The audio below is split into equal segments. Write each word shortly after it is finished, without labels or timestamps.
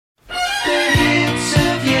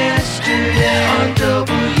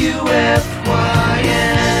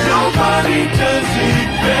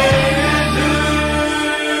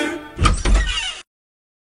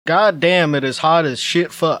God damn, it is hot as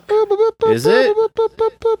shit fuck. Is it?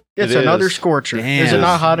 It's another scorcher. Damn. Is it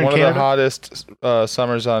not hot in One Canada? of the hottest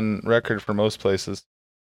summers on record for most places.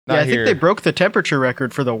 Not I here. think they broke the temperature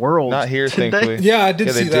record for the world. Not here, Didn't thankfully. they? Yeah, I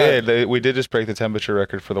did see that. We did just break the temperature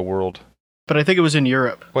record for the world. But I think it was in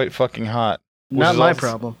Europe. Quite fucking hot. Not my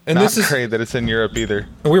problem. And Not this is great that it's in Europe either.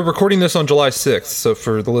 we're recording this on July 6th, so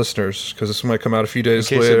for the listeners, because this might come out a few days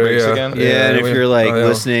In case it later. breaks again? Yeah, and if you're like Oh, yeah.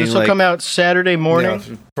 listening, This will like come out Saturday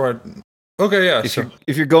morning. Okay, yeah.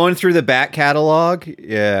 if you're going through the back catalog,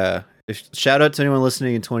 yeah. Shout out to anyone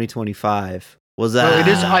listening in 2025. Was that? Well, it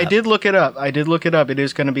is. I did look it up. It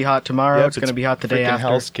is going to be hot tomorrow. Yep, it's going to be hot the day Freaking after.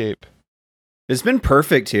 hellscape. It's been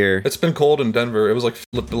perfect here. It's been cold in Denver. It was like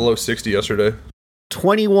below 60 yesterday.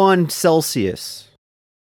 21 Celsius.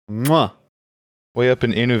 Mwah. Way up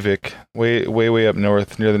in Inuvik, way up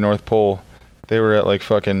north, near the North Pole, they were at like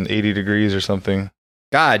fucking 80 degrees or something.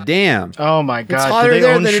 God damn. Oh my It's god! Do hotter they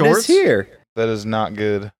there own than shorts? it is here. That is not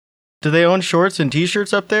good. Do they own shorts and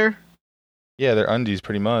t-shirts up there? Yeah, they're undies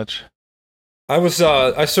pretty much. I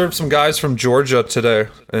served some guys from Georgia today,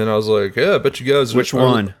 and I was like, yeah, I bet you guys. Which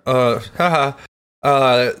one? God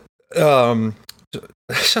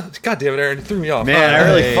damn it, Aaron, you threw me off. Man, I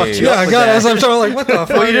really fucked you Yeah, up I with got it. that. As I'm trying, like, what the fuck?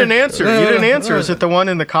 Well, you didn't answer. You didn't answer. Is it the one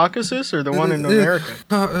in the Caucasus or the one in America?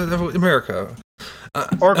 America.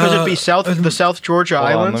 Or could it be the South Georgia Hold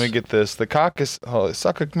on, Islands? let me get this. The cock is... Oh,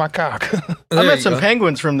 suck my cock. I met some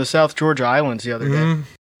penguins from the South Georgia Islands the other day. Mhm.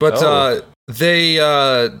 But Oh.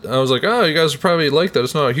 I was like, oh, you guys are probably like that.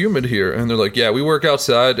 It's not humid here. And they're like, yeah, we work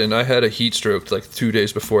outside, and I had a heat stroke like 2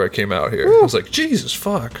 days before I came out here. I was like, Jesus,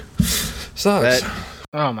 fuck. Sucks.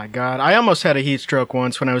 Oh my god! I almost had a heat stroke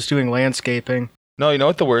once when I was doing landscaping. No, you know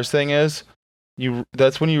what the worst thing is?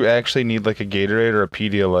 That's when you actually need like a Gatorade or a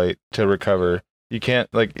Pedialyte to recover. You can't,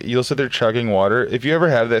 like, you'll sit there chugging water. If you ever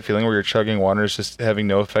have that feeling where you're chugging water, it's just having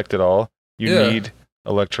no effect at all, you need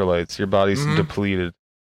electrolytes. Your body's depleted.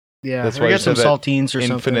 Yeah, That's or why you get some said that saltines or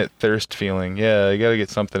Infinite thirst feeling. Yeah, you gotta get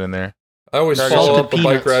something in there. I always No, follow just up the a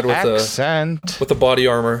bike peanuts. ride with Accent. the body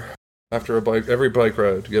armor after every bike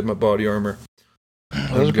ride to get my body armor.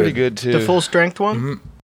 Those are pretty good too. something. The full strength one. Mhm.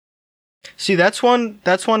 See, that's one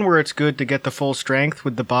where it's good to get the full strength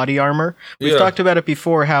with the body armor. We've Yeah. talked about it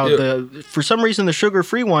before. How Yeah. for some reason the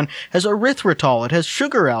sugar-free one has erythritol. It has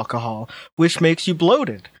sugar alcohol, which makes you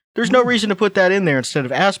bloated. There's no reason to put that in there instead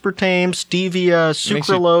of aspartame, stevia, Makes you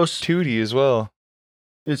sucralose. Tootie as well.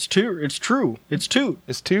 It's true. It's true. It's two.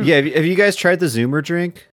 Yeah, have you guys tried the Zoomer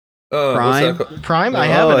drink? What's Prime? that called? Prime. I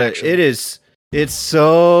No. haven't Oh, actually. it's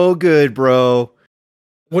so good, bro.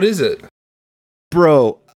 What is it?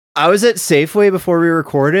 Bro, I was at Safeway before we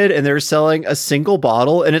recorded, and they were selling a single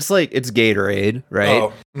bottle, and it's Gatorade, right?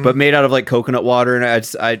 Oh, But made out of like coconut water, and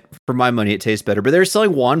I for my money, it tastes better. But they're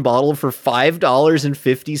selling one bottle for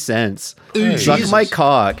 $5.50. Suck Jesus. my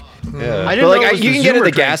cock. Yeah. I But didn't know like, it was you the can get it at Zoomer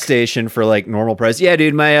the drink. gas station for like normal price. Yeah,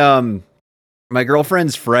 dude, my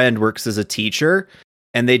girlfriend's friend works as a teacher,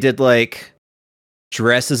 and they did like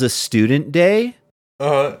dress as a student day.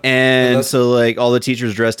 And that's- so like all the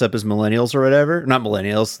teachers dressed up as millennials or whatever. Not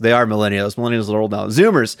millennials. They are millennials. Millennials are old now.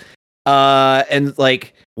 Zoomers. And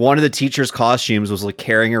like one of the teachers' costumes was like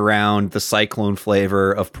carrying around the cyclone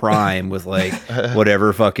flavor of Prime with like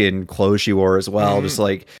whatever fucking clothes she wore as well. Just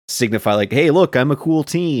like signify like, hey, look, I'm a cool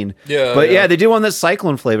teen. Yeah. But yeah, they do one that's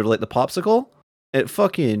cyclone flavored, like the popsicle. It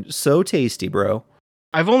fucking so tasty, bro.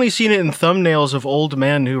 I've only seen it in thumbnails of old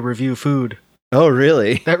men who review food. Oh,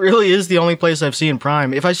 really? That really is the only place I've seen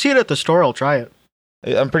Prime. If I see it at the store, I'll try it.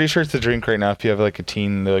 I'm pretty sure it's a drink right now. If you have like a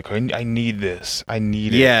teen, they're like, I need this. I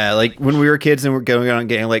need it. Yeah, like when we were kids and we're going out and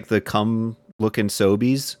getting like the cum looking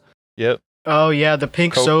Sobies. Yep. Oh yeah, the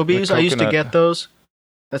pink The Sobies. I used to coconut. get those.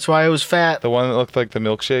 That's why I was fat. The one that looked like the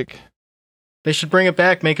milkshake. They should bring it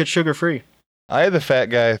back, make it sugar free. I had the fat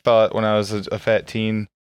guy thought when I was a fat teen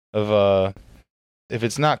of if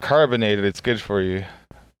it's not carbonated, it's good for you.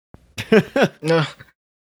 No.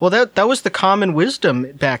 Well, that was the common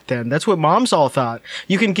wisdom back then. That's what moms all thought.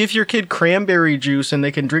 You can give your kid cranberry juice and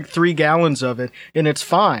they can drink 3 gallons of it, and it's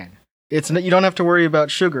fine. You don't have to worry about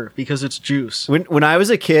sugar because it's juice. When I was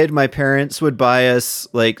a kid, my parents would buy us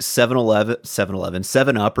like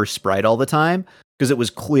 7-Up or Sprite all the time because it was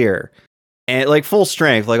clear and like full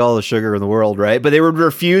strength, like all the sugar in the world, right? But they would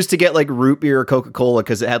refuse to get like root beer or Coca-Cola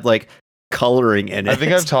because it had like coloring in it. I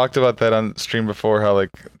think I've talked about that on stream before, how like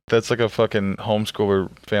that's like a fucking homeschooler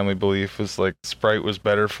family belief, was like Sprite was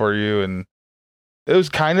better for you, and it was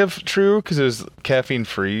kind of true because it was caffeine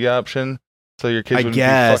free option, so your kids wouldn't be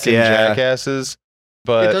fucking jackasses.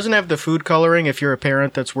 But It doesn't have the food coloring if you're a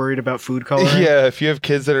parent that's worried about food coloring. yeah, if you have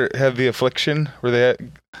kids that have the affliction where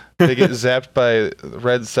They get zapped by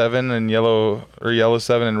red 7 and yellow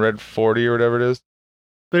 7 and red 40 or whatever it is.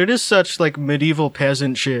 But it is such like medieval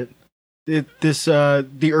peasant shit.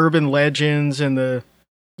 The urban legends and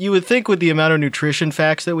you would think with the amount of nutrition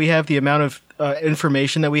facts that we have, the amount of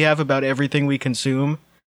information that we have about everything we consume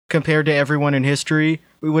compared to everyone in history,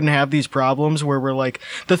 we wouldn't have these problems where we're like,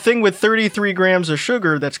 the thing with 33 grams of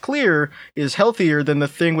sugar that's clear is healthier than the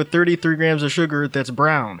thing with 33 grams of sugar that's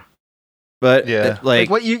brown. But Yeah. Like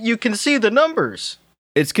what you can see the numbers.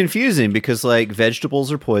 it's confusing because like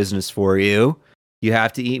vegetables are poisonous for you. You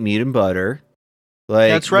have to eat meat and butter. Like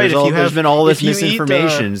That's right, There's been all this if you eat,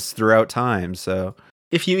 misinformation throughout time. So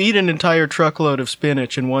If you eat an entire truckload of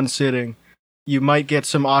spinach in one sitting, you might get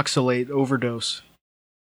some oxalate overdose.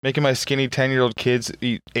 Making my skinny 10-year-old kids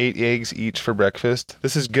eat 8 eggs each for breakfast.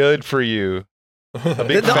 This is good for you. A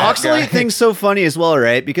big the fat oxalate guy. thing's so funny as well,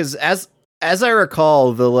 right? Because as I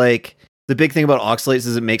recall, the big thing about oxalates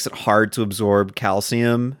is it makes it hard to absorb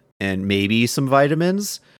calcium and maybe some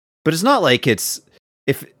vitamins. But it's not like it's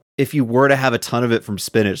if you were to have a ton of it from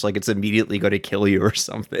spinach, like it's immediately going to kill you or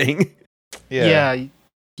something. Yeah,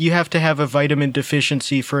 you have to have a vitamin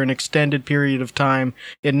deficiency for an extended period of time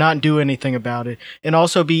and not do anything about it. And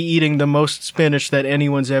also be eating the most spinach that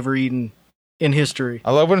anyone's ever eaten in history.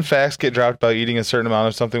 I love when facts get dropped about eating a certain amount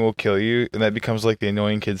of something will kill you, and that becomes like the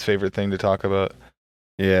annoying kid's favorite thing to talk about.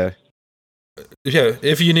 Yeah. Yeah,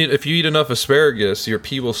 if you eat enough asparagus, your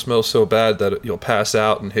pee will smell so bad that you'll pass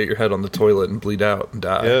out and hit your head on the toilet and bleed out and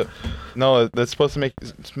die. Yep. No, that's supposed to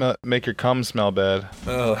make your cum smell bad.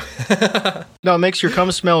 Oh. No, it makes your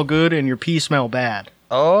cum smell good and your pee smell bad.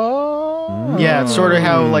 Oh. Yeah, it's sort of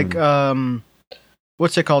how like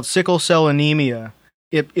what's it called? Sickle cell anemia.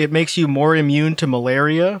 It makes you more immune to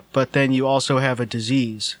malaria, but then you also have a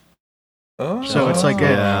disease. Oh. So it's like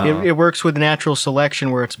Yeah. it works with natural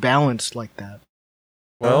selection where it's balanced like that.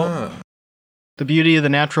 Well, The beauty of the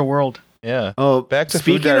natural world. yeah. Oh, Back to food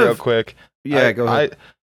speaking diet real of quick. yeah, go ahead.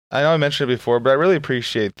 I know I mentioned it before, but I really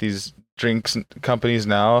appreciate these drinks companies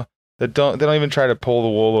now that they don't even try to pull the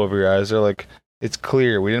wool over your eyes. They're like, it's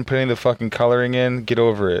clear. We didn't put any of the fucking coloring in. Get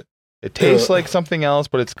over it. It tastes like something else,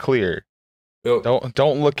 but it's clear. Oh.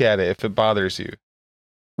 Don't look at it if it bothers you.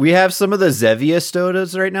 We have some of the Zevia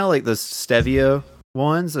sodas right now, like the stevia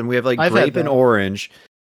ones, and we have like I've had grape and that. orange.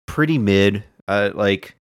 Pretty mid.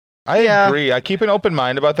 I agree. I keep an open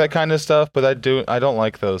mind about that kind of stuff, but I don't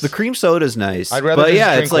like those. The cream soda's nice. I'd rather but just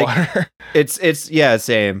yeah, drink it's like water. it's yeah,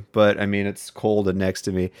 same. But I mean, it's cold and next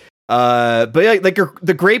to me. But yeah, like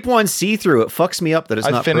the grape one see through. It fucks me up that it's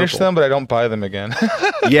I not. finish purple. them, but I don't buy them again.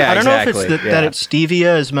 Yeah, I don't know if exactly. it's that it's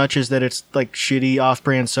stevia as much as that it's like shitty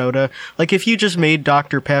off-brand soda. Like if you just made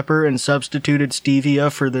Dr. Pepper and substituted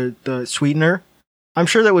stevia for the sweetener, I'm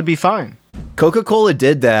sure that would be fine. Coca-Cola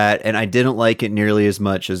did that, and I didn't like it nearly as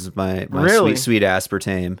much as my Really? sweet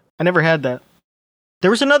aspartame. I never had that. There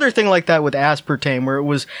was another thing like that with aspartame where it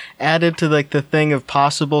was added to like the thing of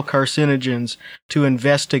possible carcinogens to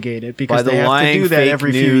investigate it because By the they have to lying do that fake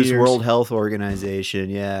every few news years. World Health Organization.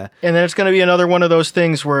 Yeah. And then it's going to be another one of those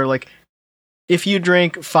things where like if you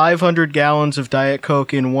drink 500 gallons of Diet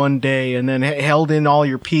Coke in one day and then held in all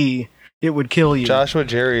your pee, it would kill you. Joshua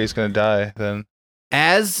Jerry is gonna die then.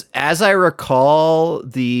 As I recall,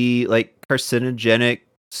 the like carcinogenic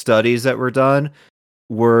studies that were done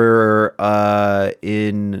were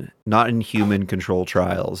not in human control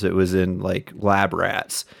trials. It was in like lab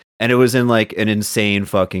rats, and it was in like an insane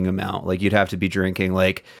fucking amount. Like you'd have to be drinking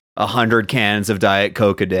like 100 cans of Diet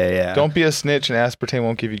Coke a day. Yeah, Don't be a snitch, and aspartame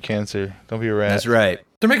won't give you cancer. Don't be a rat. That's right.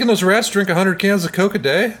 They're making those rats drink 100 cans of Coke a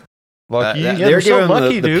day? Lucky. they're They're so giving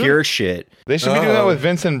lucky, the dude. pure shit. They should be doing that Oh. with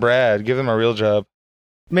Vince and Brad. Give them a real job.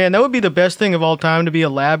 Man, that would be the best thing of all time to be a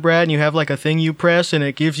lab rat and you have like a thing you press and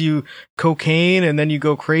it gives you cocaine and then you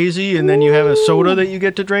go crazy and then you have a soda that you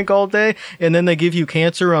get to drink all day and then they give you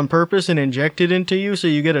cancer on purpose and inject it into you so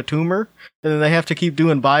you get a tumor and then they have to keep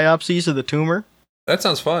doing biopsies of the tumor. That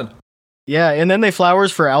sounds fun. Yeah, and then they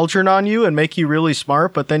flowers for Algernon you and make you really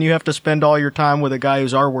smart, but then you have to spend all your time with a guy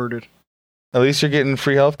who's R-worded. At least you're getting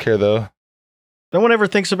free healthcare though. No one ever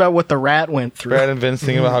thinks about what the rat went through. Brad and Vince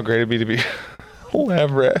thinking about how great it'd be to be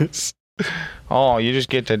lab rats. Oh, you just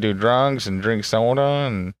get to do drugs and drink soda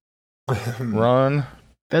and run.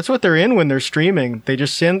 That's what they're in when they're streaming. They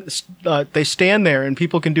just they stand there and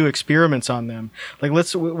people can do experiments on them. Like,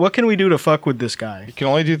 what can we do to fuck with this guy? You can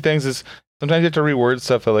only do things as sometimes you have to reword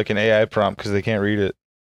stuff like an AI prompt because they can't read it.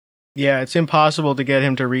 Yeah, it's impossible to get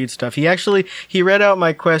him to read stuff. He read out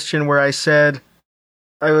my question where I said,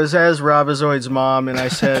 I was as Robozoid's mom and I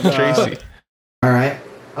said, Tracy. All right.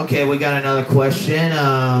 Okay, we got another question.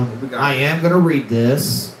 I am going to read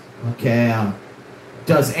this. Okay.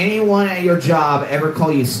 Does anyone at your job ever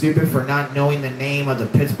call you stupid for not knowing the name of the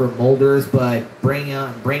Pittsburgh Molders, but bringing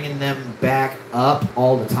them back up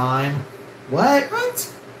all the time? What?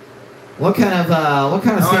 What kind of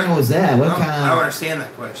statement was that? I don't understand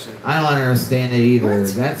that question. I don't understand it either.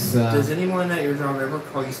 What? That's. Does anyone at your job ever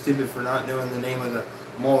call you stupid for not knowing the name of the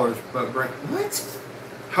Maulers, but bring what?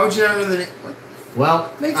 How'd you not know the name? What?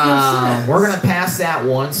 Well, Makes no sense. we're gonna pass that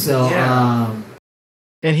one. So, Yeah.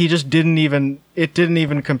 And he just didn't even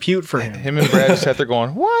compute for him. Him and Brad sat there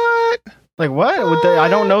going, "What? Like what? I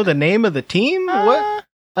don't know the name of the team. What?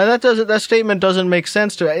 That statement doesn't make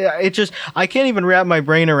sense to it. I can't even wrap my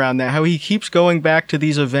brain around that. How he keeps going back to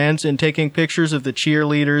these events and taking pictures of the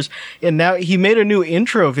cheerleaders, and now he made a new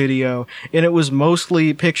intro video, and it was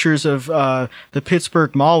mostly pictures of the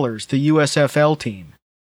Pittsburgh Maulers, the USFL team.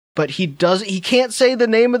 But he can't say the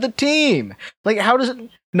name of the team. Like, how does it?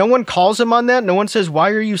 No one calls him on that. No one says, "Why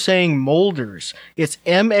are you saying Molders?" It's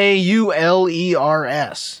Maulers.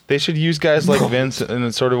 They should use guys like Vince in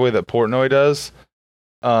the sort of way that Portnoy does,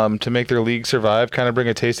 to make their league survive. Kind of bring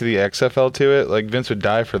a taste of the XFL to it. Like Vince would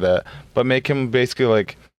die for that, but make him basically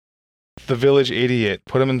like the village idiot.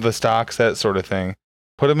 Put him in the stocks, that sort of thing.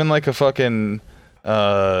 Put him in like a fucking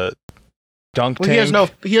dunk tank.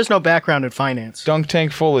 He has no background in finance. Dunk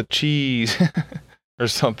tank full of cheese or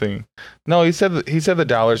something. No, he said the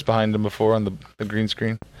dollars behind him before on the green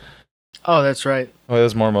screen. Oh, that's right. Oh, that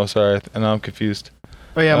was Mormo. Sorry, and now I'm confused.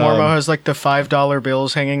 Oh yeah, Mormo has like the $5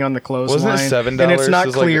 bills hanging on the clothesline. Wasn't it $7? And it's not it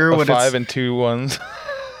was clear like what 5 it's. and 2 ones.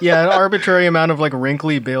 Yeah, an arbitrary amount of like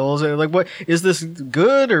wrinkly bills. Like, what is this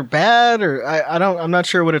good or bad or I'm not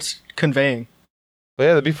sure what it's conveying. But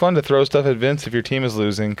yeah, it'd be fun to throw stuff at Vince if your team is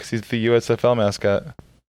losing because he's the USFL mascot.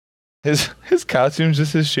 His costume's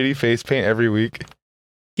just his shitty face paint every week.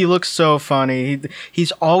 He looks so funny.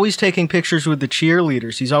 He's always taking pictures with the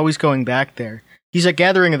cheerleaders. He's always going back there. He's at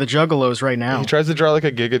Gathering of the Juggalos right now. He tries to draw like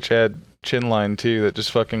a Giga Chad chin line too that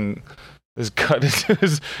just fucking is cut into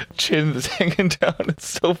his chin that's hanging down. It's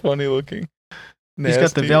so funny looking. Nasty.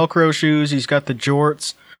 He's got the Velcro shoes. He's got the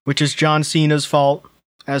jorts, which is John Cena's fault,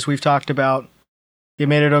 as we've talked about. He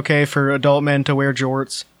made it okay for adult men to wear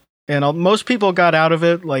jorts. And most people got out of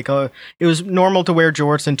it. Like, it was normal to wear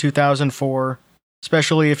jorts in 2004,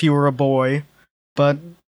 especially if you were a boy. But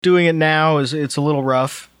doing it now it's a little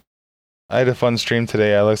rough. I had a fun stream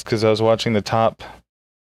today, Alex, because I was watching the top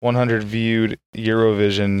 100 viewed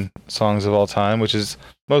Eurovision songs of all time, which is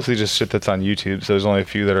mostly just shit that's on YouTube. So there's only a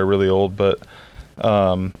few that are really old, but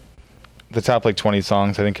the top like 20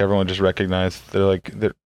 songs, I think everyone just recognized.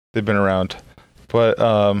 They've been around.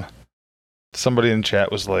 But somebody in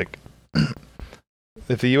chat was like,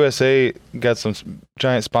 if the USA got some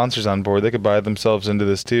giant sponsors on board, they could buy themselves into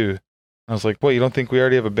this too. I was like, what, you don't think we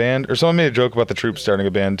already have a band? Or someone made a joke about the troops starting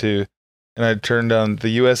a band too. And I turned on the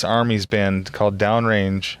U.S. Army's band called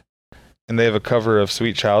Downrange, and they have a cover of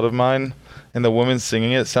Sweet Child of Mine, and the woman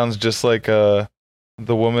singing it sounds just like the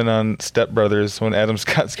woman on Step Brothers when Adam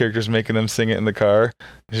Scott's character's making them sing it in the car.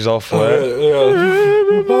 She's all flat.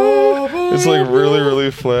 It's like really, really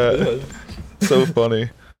flat. So funny.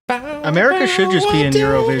 America should just be in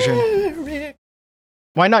Eurovision.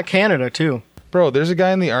 Why not Canada, too? Bro, there's a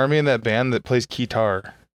guy in the Army in that band that plays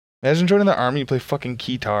guitar. Imagine joining the Army and play fucking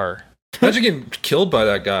guitar. Imagine getting killed by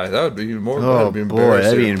that guy. That would be more. Oh that'd be boy,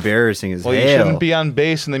 that'd be embarrassing as well, hell. You shouldn't be on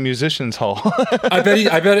base in the musicians' hall. I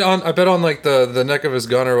bet on like the neck of his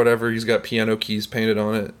gun or whatever, he's got piano keys painted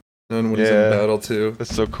on it. And when he's in battle too.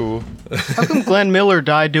 That's so cool. How come Glenn Miller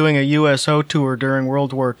died doing a USO tour during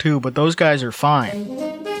World War II, but those guys are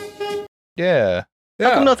fine? Yeah.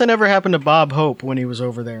 How come nothing ever happened to Bob Hope when he was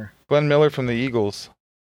over there? Glenn Miller from the Eagles.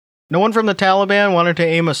 No one from the Taliban wanted to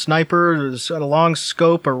aim a sniper at a long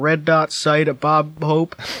scope, a red dot sight at Bob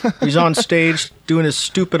Hope. He's on stage doing his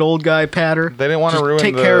stupid old guy patter. They didn't want to ruin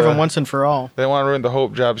take care of him once and for all. They didn't want to ruin the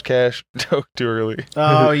Hope Jobs Cash joke too early.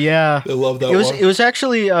 Oh yeah, I love that. It was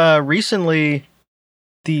actually recently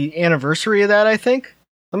the anniversary of that, I think.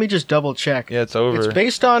 Let me just double check. Yeah, it's over. It's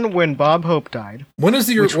based on when Bob Hope died. When is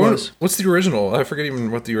what's the original? I forget even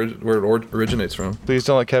where it originates from. Please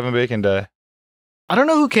don't let Kevin Bacon die. I don't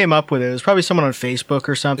know who came up with it. It was probably someone on Facebook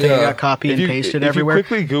or something. Yeah. It got copied and pasted everywhere. If you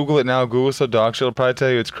quickly Google it now, Google So Dog Shit will probably tell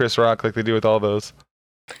you it's Chris Rock like they do with all those.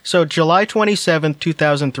 So July 27th,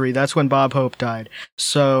 2003, that's when Bob Hope died.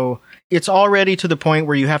 So it's already to the point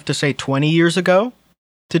where you have to say 20 years ago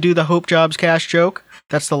to do the Hope Jobs Cash joke.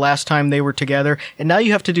 That's the last time they were together. And now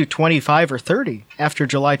you have to do 25 or 30 after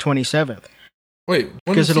July 27th. Wait,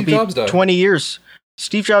 when did Steve Jobs die? 20 years.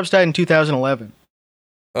 Steve Jobs died in 2011.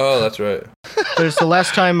 Oh, that's right. But it's the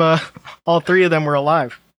last time all three of them were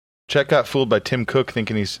alive. Chet got fooled by Tim Cook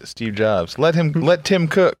thinking he's Steve Jobs. Let Tim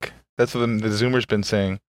cook. That's what the Zoomer's been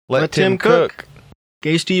saying. Let Tim cook.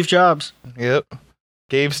 Gay Steve Jobs. Yep.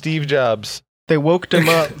 Gave Steve Jobs. They woke him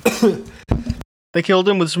up. They killed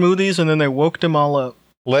him with smoothies and then they woke him all up.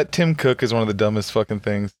 Let Tim cook is one of the dumbest fucking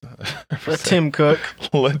things. Let Tim cook.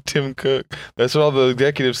 Let Tim cook. That's what all the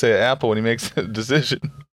executives say at Apple when he makes a decision.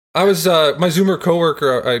 I was my Zoomer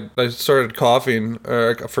coworker. I started coughing.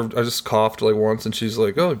 I just coughed like once, and she's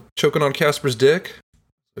like, "Oh, choking on Casper's dick."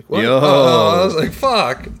 Like, what? Yo. Oh, I was like,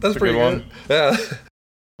 "Fuck, that's pretty good." Yeah.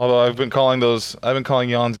 Although I've been calling yawns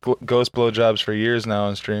ghost blowjobs for years now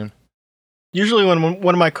on stream. Usually when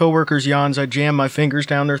one of my coworkers yawns, I jam my fingers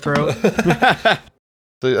down their throat.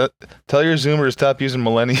 So, tell your Zoomer to stop using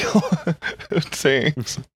millennial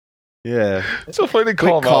sayings. Yeah. It's so funny to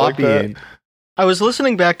call Quit them out like copying. that. I was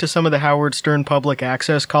listening back to some of the Howard Stern public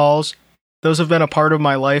access calls. Those have been a part of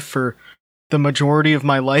my life for the majority of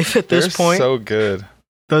my life at this point. So good.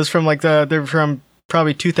 Those from they're from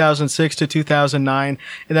probably 2006 to 2009,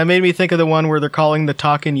 and that made me think of the one where they're calling the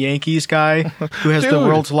Talking Yankees guy who has the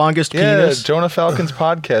world's longest penis. Jonah Falcon's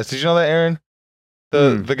podcast. Did you know that, Aaron?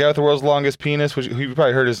 The guy with the world's longest penis, which you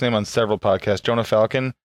probably heard his name on several podcasts. Jonah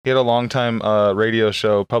Falcon. He had a long-time radio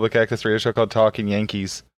show, public access radio show called Talking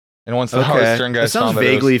Yankees. And once the Howard Stern guys sounds found that,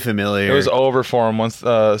 vaguely familiar. It was over for him once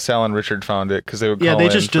Sal and Richard found it because they would call they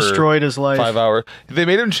in just for destroyed his life. 5 hours. They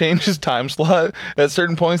made him change his time slot at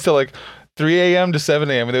certain points to like 3 a.m. to 7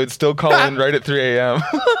 a.m. and they would still call in right at 3 a.m.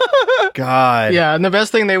 God. Yeah, and the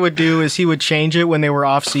best thing they would do is he would change it when they were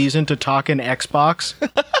off season to Talking Xbox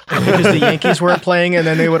because the Yankees weren't playing, and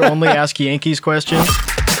then they would only ask Yankees questions.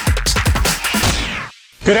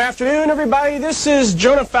 Good afternoon, everybody. This is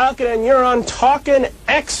Jonah Falcon, and you're on Talkin'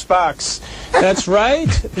 Xbox. That's right.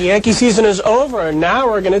 The Yankee season is over, and now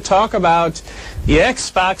we're going to talk about the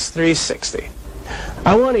Xbox 360.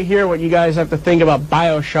 I want to hear what you guys have to think about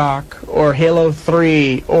BioShock or Halo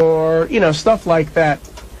 3 or, stuff like that.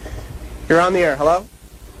 You're on the air. Hello?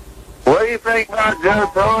 What do you think about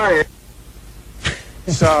Joe Torre?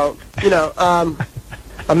 So,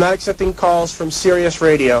 I'm not accepting calls from Sirius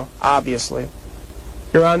Radio, obviously.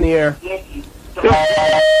 You're on the air. You're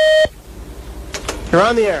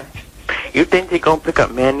on the air. You think they're going to pick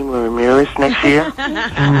up Manny Ramirez next year?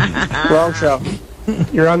 Wrong show.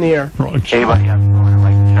 You're on the air. Wrong show. Everybody else going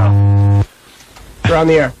like the show. You're on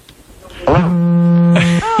the air. Hello?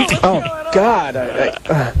 Oh, God.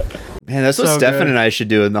 Man, that's what So Stefan good. and I should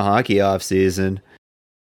do in the hockey off season.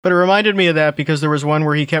 But it reminded me of that because there was one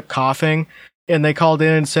where he kept coughing, and they called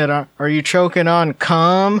in and said, "Are you choking on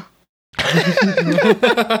cum?" I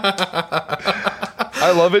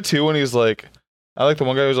love it too when he's like, I like the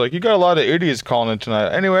one guy who's like, "You got a lot of idiots calling in tonight.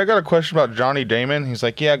 Anyway, I got a question about Johnny Damon." He's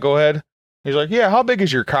like, "Yeah, go ahead." He's like, "Yeah, how big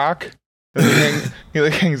is your cock?" And he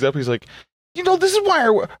hangs up. He's like, "This is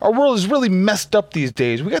why our world is really messed up these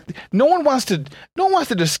days. No one wants to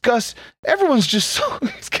discuss. Everyone's just so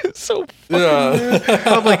it's getting so fucking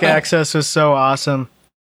Public access was so awesome.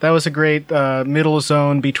 That was a great middle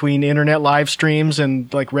zone between internet live streams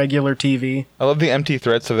and like regular TV. I love the empty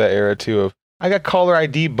threats of that era too. Of, "I got caller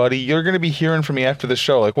ID, buddy. You're gonna be hearing from me after the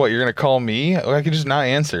show. Like, what? You're gonna call me? I can just not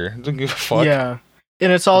answer. Don't give a fuck." Yeah.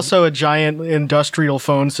 And it's also a giant industrial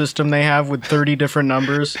phone system they have with 30 different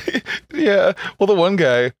numbers. Yeah. Well, the one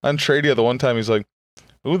guy on Tradia, the one time he's like,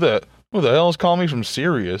 Who the hell is calling me from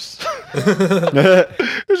Sirius?"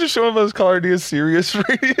 It was just showing up his caller ID as Sirius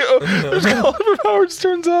Radio. There's calling from Howard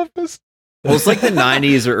Stern's office. Well, it's like the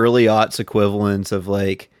 90s or early aughts equivalent of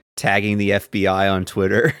like tagging the FBI on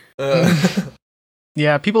Twitter.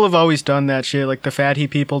 Yeah, people have always done that shit. Like the Fatty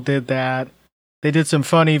people did that. They did some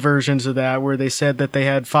funny versions of that where they said that they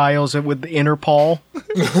had files with Interpol.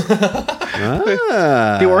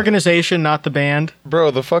 The organization, not the band. Bro,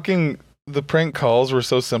 the prank calls were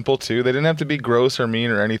so simple too. They didn't have to be gross or mean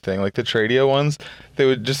or anything. Like the Tradia ones, they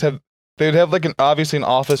would have like obviously an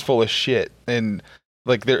office full of shit and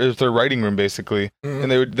like their writing room basically,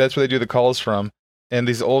 and that's where they do the calls from. And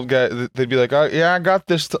these old guys, they'd be like, "Oh yeah, I got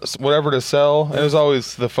this whatever to sell." And it was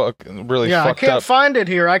always the really Yeah, fucked I can't up. find it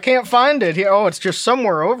here. I can't find it here. Oh, it's just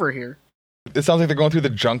somewhere over here. It sounds like they're going through the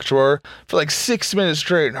junk drawer for like 6 minutes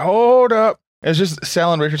straight. Hold up. It's just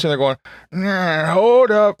Sal and Richardson. They're going, "Nah, hold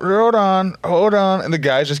up, hold on. And the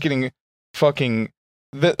guy's just getting fucking.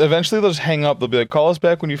 Eventually, they'll just hang up. They'll be like, "Call us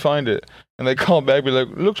back when you find it." And they call back, be like,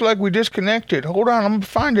 "Looks like we disconnected. Hold on, I'm gonna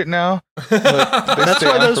find it now." That's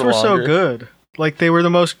why those were so good. Like they were the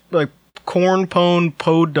most like corn pone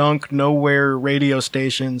podunk nowhere radio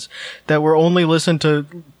stations that were only listened to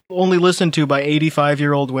by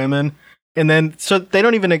 85-year-old women. And then so they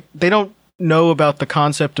don't know about the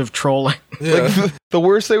concept of trolling. Yeah. Like, the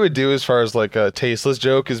worst they would do as far as like a tasteless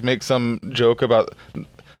joke is make some joke about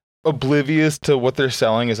oblivious to what they're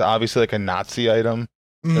selling is obviously like a Nazi item.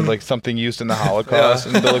 Or like something used in the Holocaust,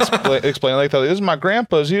 and they'll explain like that. This is my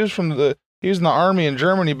grandpa's. He was in the army in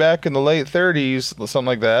Germany back in the late 30s, something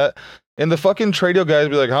like that. And the fucking Tradio guys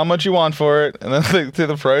be like, "How much you want for it?" And then they say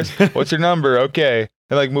the price. What's your number? Okay,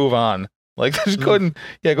 and like move on. Like just go ahead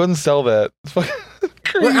and sell that. It's fucking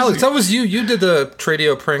crazy. Well, Alex, that was you. You did the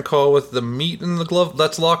Tradio prank call with the meat in the glove.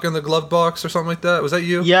 Let's lock in the glove box or something like that. Was that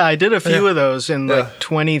you? Yeah, I did a few of those in like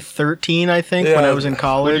 2013, I think, when I was in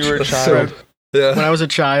college. When you were a child. Yeah. When I was a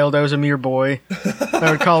child, I was a mere boy.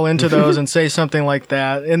 I would call into those and say something like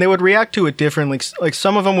that, and they would react to it differently. Like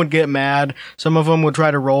some of them would get mad, some of them would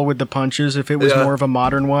try to roll with the punches if it was more of a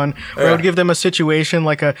modern one. Or I would give them a situation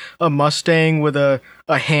like a Mustang with a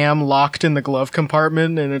ham locked in the glove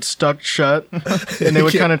compartment and it's stuck shut, and they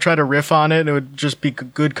would kind of try to riff on it, and it would just be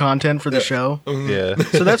good content for the show. Yeah.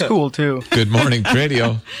 So that's cool too. Good morning,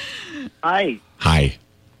 Radio. Hi. Hi.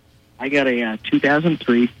 I got a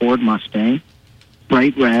 2003 Ford Mustang.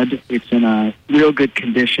 Bright red. It's in a real good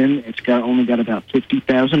condition. It's only got about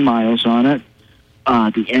 50,000 miles on it.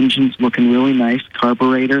 The engine's looking really nice.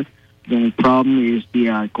 Carburetor. The only problem is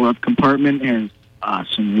the glove compartment has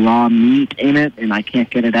some raw meat in it, and I can't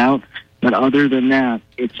get it out. But other than that,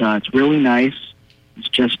 it's really nice. It's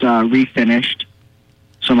just refinished.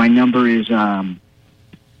 So my number is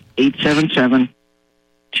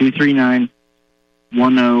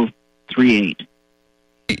 877-239-1038.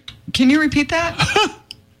 Can you repeat that?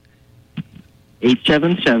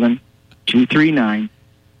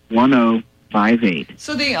 877-239-1058.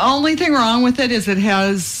 So the only thing wrong with it is it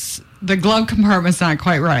has the glove compartment's not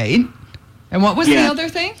quite right. And what was the other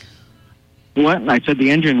thing? What? I said the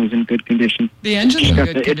engine was in good condition. The engine's in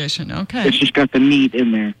good condition. Okay. It's just got the meat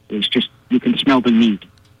in there. It's just, you can smell the meat.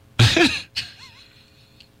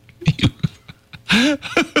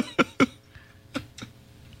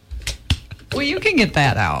 Well, you can get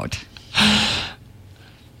that out.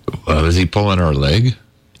 Is he pulling our leg?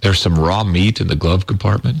 There's some raw meat in the glove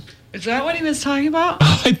compartment. Is that what he was talking about?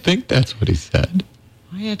 I think that's what he said.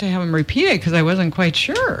 I had to have him repeat it because I wasn't quite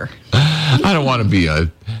sure. I don't want to be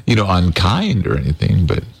unkind or anything,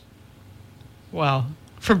 but well,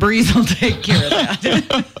 Febreze will take care of that.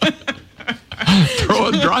 Throw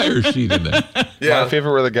a dryer sheet in there. Yeah. My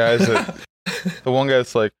favorite were the guys the one guy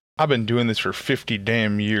that's like, I've been doing this for 50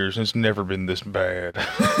 damn years and it's never been this bad.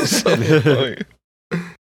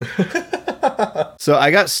 So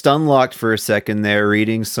I got stun locked for a second there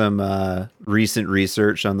reading some recent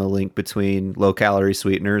research on the link between low-calorie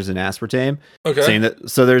sweeteners and aspartame. Okay. Saying that,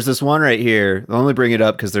 so there's this one right here. I'll only bring it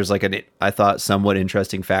up because there's like I thought, somewhat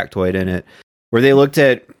interesting factoid in it, where they looked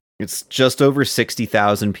at, it's just over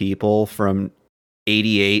 60,000 people from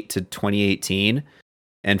 88 to 2018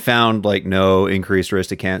 and found like no increased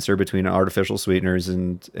risk of cancer between artificial sweeteners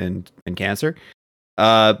and cancer.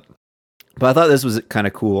 But I thought this was kind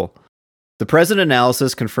of cool. The present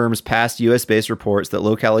analysis confirms past US-based reports that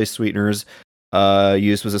low-calorie sweeteners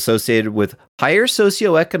use was associated with higher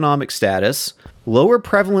socioeconomic status, lower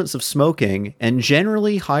prevalence of smoking, and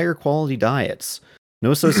generally higher quality diets.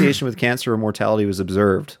 No association with cancer or mortality was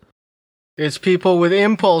observed. It's people with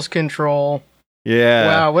impulse control. Yeah.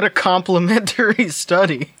 Wow, what a complimentary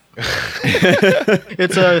study.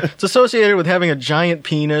 It's associated with having a giant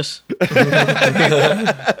penis.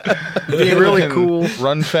 Being really cool.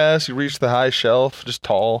 Run fast, you reach the high shelf, just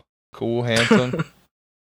tall, cool, handsome.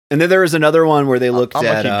 And then there was another one where they looked I'm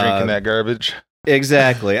at gonna keep drinking that garbage.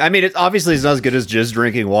 Exactly. I mean, it obviously is not as good as just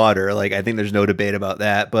drinking water. Like, I think there's no debate about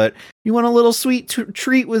that. But you want a little sweet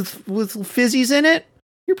treat with fizzies in it?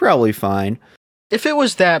 You're probably fine. If it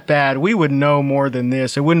was that bad, we would know more than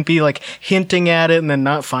this. It wouldn't be like hinting at it and then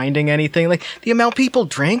not finding anything. Like the amount people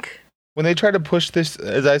drink. When they try to push this,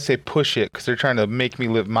 as I say, push it, because they're trying to make me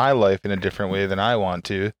live my life in a different way than I want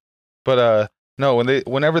to. But no,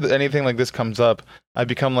 whenever anything like this comes up, I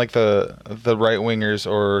become like the right wingers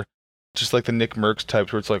or just like the Nick Merckx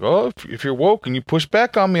types, where it's like, oh, if you're woke and you push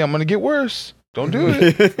back on me, I'm gonna get worse. Don't do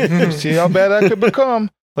it. See how bad I could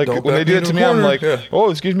become. Like Don't when they back do me it to in me, the I'm corner. like, Yeah. oh,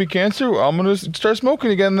 this gives me cancer. I'm gonna start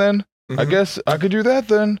smoking again. Then I guess I could do that.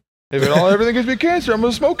 Then if everything gives me cancer, I'm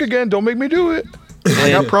gonna smoke again. Don't make me do it.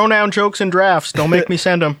 I got pronoun jokes and drafts. Don't make me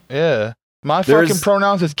send them. Yeah, my fucking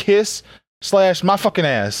pronouns is kiss / my fucking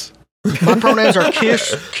ass. My pronouns are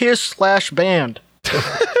kiss /band.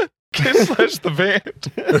 slash the band.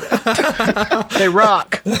 They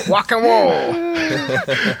rock. Walk and roll.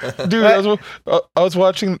 Dude, I was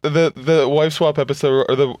watching the wife swap episode,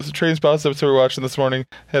 or the train spouse episode we were watching this morning.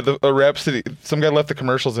 Had a Rhapsody. Some guy left the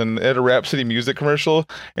commercials in. It had a Rhapsody music commercial,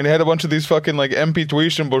 and it had a bunch of these fucking like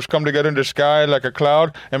MP3 symbols come together in the sky like a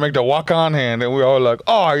cloud and make the walk on hand, and we all like,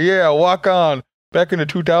 oh yeah, walk on. Back in the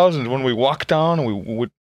 2000s when we walked on, and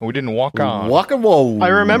we didn't walk on. Walk and roll. I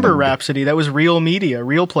remember Rhapsody. That was Real Media,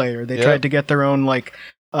 Real Player. They tried to get their own like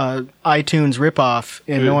iTunes ripoff,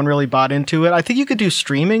 and no one really bought into it. I think you could do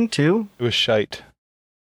streaming too. It was shite.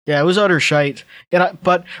 Yeah, it was utter shite.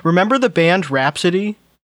 But remember the band Rhapsody?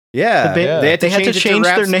 Yeah, they had to change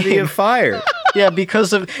their name. Of Fire. Yeah,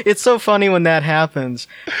 because of it's so funny when that happens.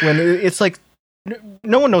 When it's like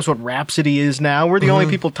no one knows what Rhapsody is now. We're the only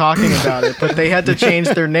people talking about it, but they had to change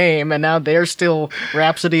their name, and now they're still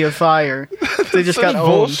Rhapsody of Fire. They just got owned.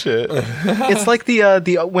 Bullshit. It's like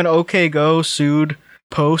the when OK Go sued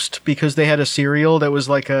Post because they had a cereal that was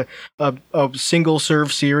like a single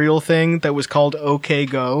serve cereal thing that was called OK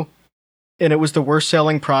Go. And it was the worst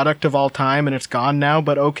selling product of all time, and it's gone now.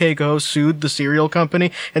 But OK Go sued the cereal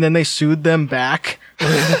company, and then they sued them back.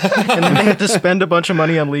 And then they had to spend a bunch of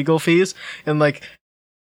money on legal fees. And like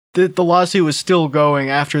the lawsuit was still going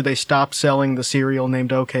after they stopped selling the cereal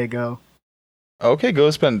named OK Go. OK Go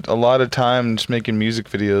spent a lot of time just making music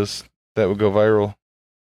videos that would go viral.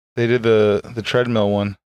 They did the treadmill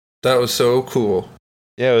one. That was so cool.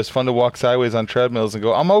 Yeah, it was fun to walk sideways on treadmills and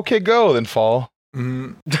go, I'm OK Go, then fall.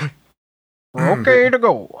 Okay to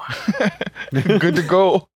go. Good to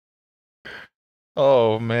go.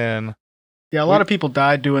 Oh, man. Yeah, a lot of people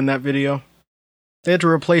died doing that video. They had to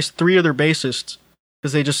replace 3 of their bassists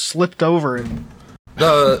because they just slipped over and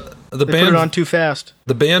the they band put it on too fast.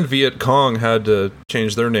 The band Viet Cong had to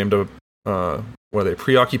change their name to what are they,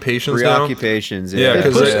 Preoccupations now? Preoccupations. Yeah, Yeah,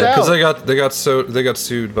 because they got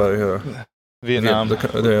sued by Vietnam.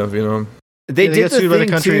 Vietnam. They Yeah, they did got the sued by the thing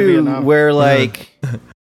country of too, Vietnam. where like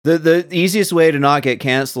the easiest way to not get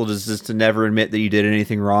canceled is just to never admit that you did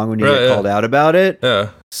anything wrong when you get called out about it. Yeah.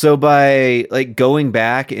 So by like going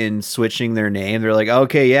back and switching their name, they're like,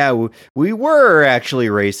 okay, yeah, we were actually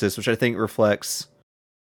racist, which I think reflects.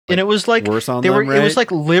 And it was like worse on they them, were. right? It was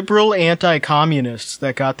like liberal anti-communists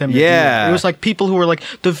that got them. To Yeah. do it. It was like people who were like,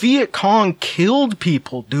 the Viet Cong killed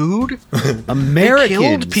people, dude. Americans. They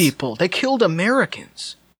killed people. They killed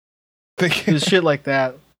Americans. It was shit like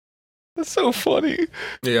that. That's so funny.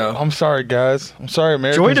 Yeah. I'm sorry, guys. I'm sorry,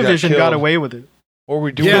 Americans Joy Division got killed. away with it. What were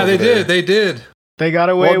we doing? Yeah, over they there? did. They did. They got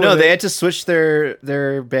away Well, with no, it. they had to switch their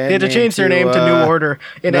band. They had to change their name to New Order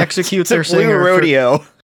and execute their Blue singer. Rodeo.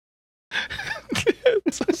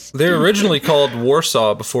 They were originally called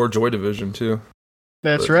Warsaw before Joy Division too.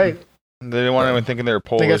 That's right. They didn't want anyone thinking they were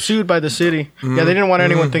Polish. They got sued by the city. Yeah, they didn't want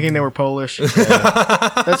anyone thinking they were Polish. Yeah.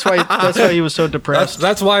 That's why he was so depressed.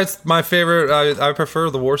 That's why it's my favorite. I prefer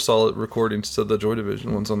the Warsaw recordings to the Joy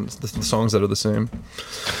Division ones on the songs that are the same.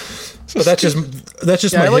 But that's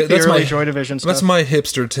just Yeah, my I like the that's early my Joy Division stuff. That's my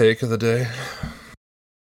hipster take of the day.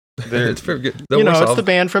 It's very good. That You know, works it's out. the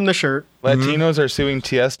band from the shirt. Latinos are suing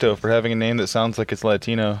Tiesto for having a name that sounds like it's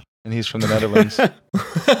Latino, and he's from the Netherlands.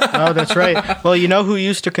 Oh, that's right. Well, you know who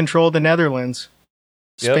used to control the Netherlands?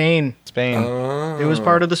 Yep. Spain. Spain. It was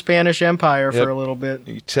part of the Spanish Empire Yep. for a little bit.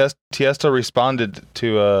 Tiesto responded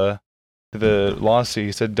to the lawsuit.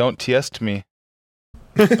 He said, "Don't Tiest me."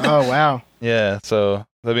 Oh, wow. Yeah, so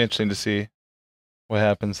that'll be interesting to see what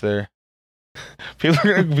happens there. People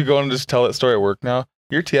are going to be going to just tell that story at work now.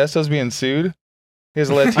 Your Tiesto's being sued? He has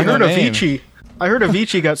a Latino I heard name. I heard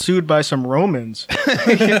Avicii got sued by some Romans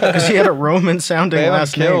because he had a Roman sounding They had him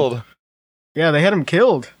last killed. name. Yeah, they had him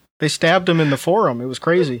killed. They stabbed him in the forum. It was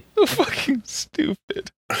crazy. So fucking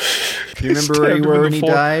stupid. Do you remember where you were when he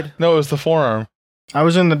died? No, it was the forearm. I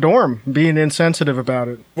was in the dorm being insensitive about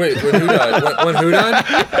it. Wait, when who died? When who died?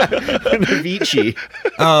 Avicii.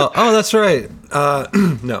 Oh, that's right.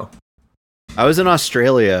 No. I was in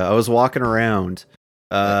Australia. I was walking around.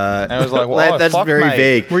 I was like, well, that's fuck, very mate.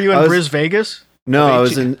 vague. Were you in I was- Bris Vegas? No, I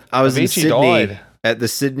was Avicii in Sydney died. at the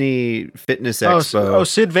Sydney Fitness Oh, Expo.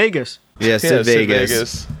 Sid Vegas. Yeah, Sid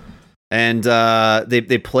Vegas. And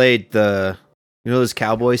they played the this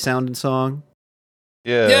cowboy sounding song.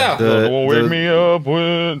 Yeah. Yeah. Don't wake me up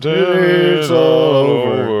when it's all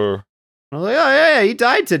over. I was like, oh yeah, he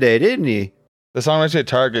died today, didn't he? The song went to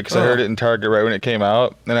Target because I heard it in Target right when it came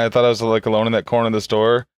out, and I thought I was like alone in that corner of the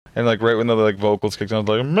store. And like right when the like vocals kicked in, I was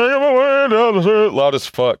like, "Making my way down the street," loud as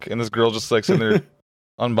fuck. And this girl just like sitting there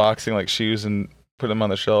unboxing like shoes and putting them on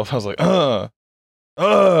the shelf. I was like,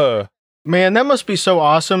 Man, that must be so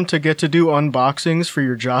awesome to get to do unboxings for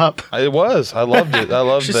your job. It was. I loved it. I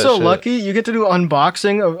loved She's that so shit. lucky. You get to do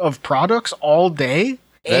unboxing of products all day,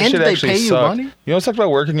 That and shit they actually pay you sucked. money. You know what's sucked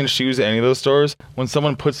about working in shoes at any of those stores? When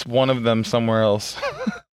someone puts one of them somewhere else.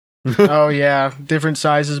 Oh yeah, different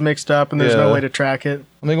sizes mixed up, and there's no Yeah. way to track it.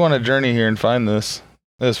 Let me go on a journey here and find this.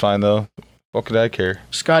 It was fine though. What could I care?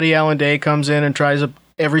 Scotty Allen Day comes in and tries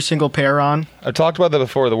every single pair on. I talked about that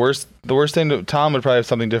before. The worst thing. Tom would probably have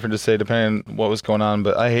something different to say depending on what was going on.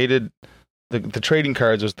 But I hated the trading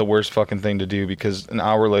cards was the worst fucking thing to do because an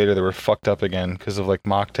hour later they were fucked up again because of like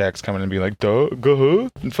mock tax coming and being like, duh, go,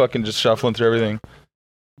 and fucking just shuffling through everything.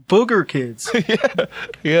 Booger kids.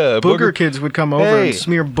 Yeah. Booger kids would come over Hey. and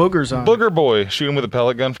smear boogers on. Booger boy, shoot him with a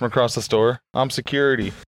pellet gun from across the store. I'm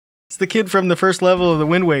security. It's the kid from the first level of the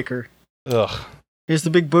Wind Waker. Ugh. Here's the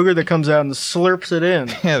big booger that comes out and slurps it in.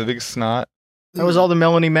 Yeah, the big snot. That was all the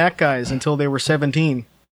Melanie Mac guys until they were 17.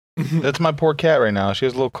 That's my poor cat right now. She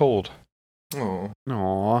has a little cold. Oh.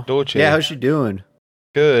 Aw. Dolce. Yeah, how's she doing?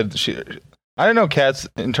 Good. I didn't know cats'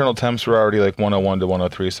 internal temps were already like 101 to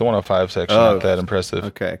 103, so 105 section not that impressive.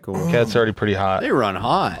 Okay, cool. Cats are already pretty hot. They run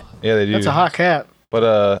hot. Yeah, they do. That's a hot cat.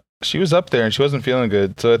 But she was up there and she wasn't feeling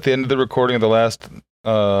good. So at the end of the recording of the last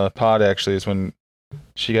pod, actually, is when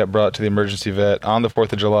she got brought to the emergency vet on the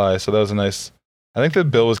 4th of July. So that was a nice. I think the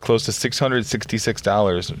bill was close to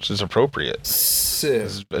 $666, which is appropriate. Sick.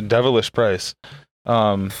 It's a devilish price.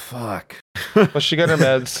 Fuck. But she got her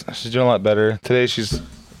meds. She's doing a lot better. Today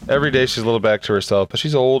every day she's a little back to herself, but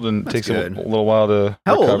she's old and That's takes good. a little while to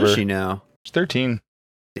How recover. old is she now? She's 13.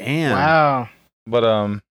 Damn. Wow.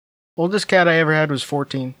 But Oldest cat I ever had was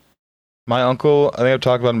 14. my uncle, I think I've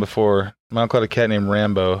talked about him before. My uncle had a cat named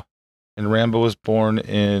Rambo, and Rambo was born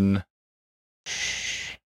in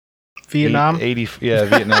Vietnam? 80, yeah,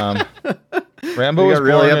 Vietnam. Rambo They was got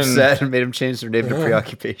really born upset and made him change their name to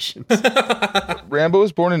Preoccupations. Rambo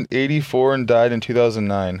was born in 84 and died in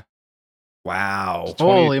 2009. Wow.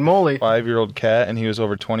 Holy moly. 5-year-old cat, and he was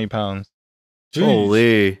over 20 pounds.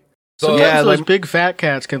 Holy. Sometimes yeah, those like, big fat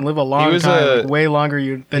cats can live a long was time, a- like way longer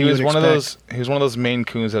than He you was would one of expect. those. He was one of those Maine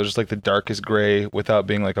Coons that was just like the darkest gray without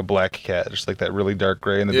being like a black cat, just like that really dark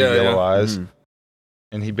gray and the Yeah, big yellow yeah. eyes. Mhm.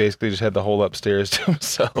 And he basically just had the whole upstairs to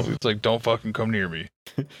himself. He's like, "Don't fucking come near me."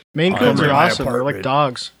 Maine I'm Coons in are my awesome. They're like apartment.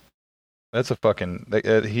 dogs. That's a fucking.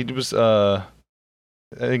 He was. I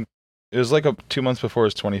think it was like 2 months before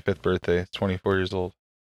his 25th birthday. He's 24 years old.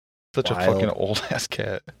 Such a Wild. fucking old ass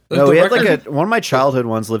cat. No, The we had record- like one of my childhood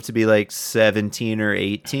ones lived to be like 17 or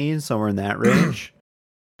 18, somewhere in that range.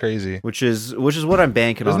 Crazy. which is what I'm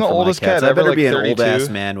banking Isn't on. the for oldest my cats. cat I ever, better like, be an 32? old ass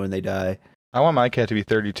man when they die. I want my cat to be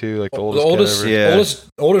 32, like the The oldest. oldest, cat ever.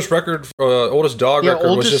 Yeah. oldest dog Yeah, record was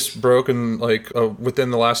oldest- just broken like within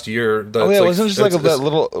the last year. That's Oh yeah, like, wasn't it just like it's- that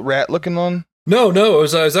little rat-looking one? No, it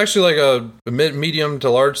was actually like a medium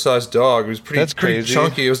to large sized dog. It was pretty That's pretty crazy.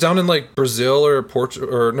 chunky. It was down in like Brazil or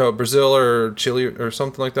Brazil or Chile or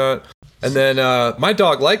something like that. And then my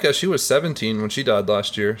dog Leica, she was 17 when she died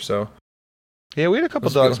last year. So Yeah, we had a couple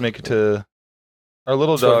That's dogs good. make it to. Our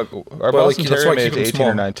little That's dog, our well, Boston that's Terrier why I made it keep to them 18 or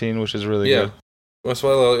small. 19, which is really yeah, good. that's why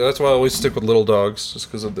I always stick with little dogs, just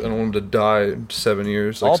because I don't want them to die in 7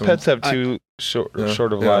 years. Like All some- pets have two short Yeah,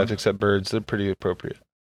 of yeah. lives, except birds. They're pretty appropriate.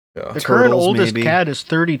 Yeah. The current Turtles, oldest maybe. cat is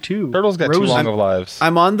 32. Turtles got too Rosie. long of lives.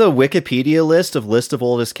 I'm on the Wikipedia list of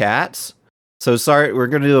oldest cats. So sorry, we're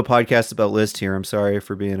going to do a podcast about list here. I'm sorry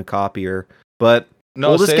for being a copier, but No,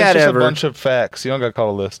 oldest say cat it's just ever. a bunch of facts. You don't got to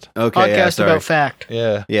call a list. okay, yeah, Podcast sorry. about fact.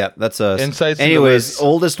 Yeah. Yeah, that's us. Insights into Anyways, lists.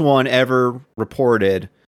 oldest one ever reported,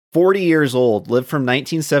 40 years old, lived from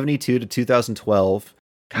 1972 to 2012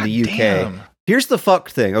 in the UK. Damn. Here's the fuck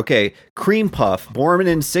thing. Okay, Cream Puff, born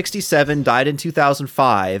in 67, died in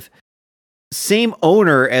 2005. Same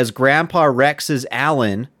owner as Grandpa Rex's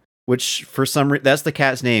Alan, which for some reason, that's the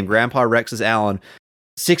cat's name, Grandpa Rex's Alan.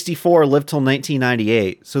 64, lived till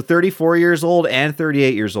 1998. So 34 years old and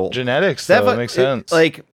 38 years old. Genetics, That though, fu- makes it- sense.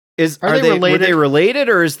 Like, Are are they they were related? they related,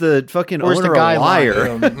 or is the fucking Or is the owner guy a liar?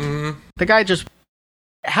 Mhm. The guy just.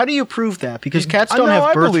 How do you prove that? Because cats I don't know, have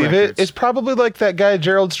I birth believe records. it. It's probably like that guy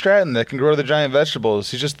Gerald Stratton that can grow the giant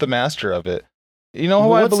vegetables. He's just the master of it. You know how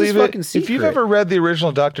Well, I what's his believe it? fucking If you've secret? ever read the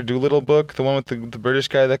original Dr. Dolittle book, the one with the British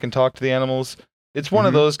guy that can talk to the animals, it's one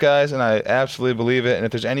of Mhm. those guys, and I absolutely believe it. And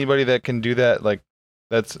if there's anybody that can do that, like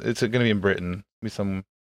it's going to be in Britain. Be some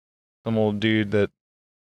old dude that.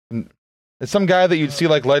 It's some guy that you'd see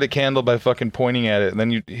like light a candle by fucking pointing at it, and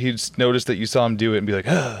then he'd notice that you saw him do it and be like,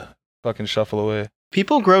 fucking shuffle away.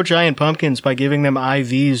 People grow giant pumpkins by giving them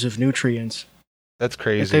IVs of nutrients. That's If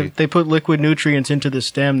crazy. they put liquid nutrients into the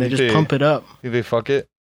stem, they just Okay. pump it up. Think they fuck it?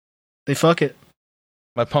 They fuck it.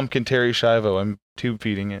 My pumpkin Terry Shivo, I'm tube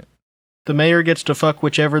feeding it. The mayor gets to fuck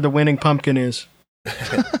whichever the winning pumpkin is.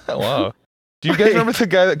 Wow. Do you guys remember the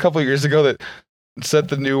guy that a couple of years ago that set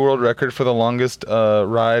the new world record for the longest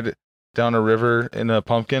ride down a river in a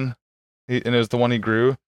pumpkin? And it was the one he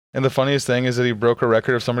grew. And the funniest thing is that he broke a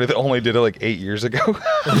record of somebody that only did it like 8 years ago.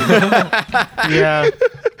 Yeah.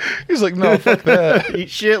 He's like, no, fuck that. Eat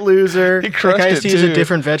shit, loser. He crushed That guy it sees too. a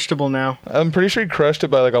different vegetable now. I'm pretty sure he crushed it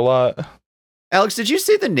by like a lot. Alex, did you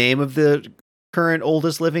say the name of the current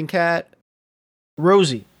oldest living cat?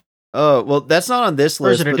 Rosie. Oh, well, that's not on this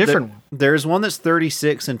list. Or is it a but different one? There's one that's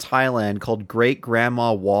 36 in Thailand called Great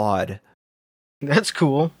Grandma Wad. That's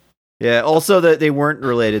cool. Yeah, also that they weren't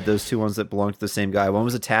related, those two ones that belonged to the same guy. One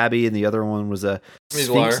was a tabby and the other one was a He's a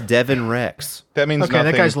Sphinx liar. Devon Rex. That means Okay, that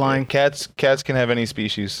nothing. guy's lying. Cats can have any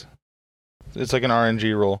species. It's like an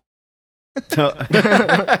RNG rule.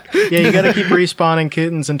 Yeah, you gotta keep respawning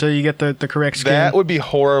kittens until you get the correct skin. That would be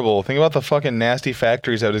horrible. Think about the fucking nasty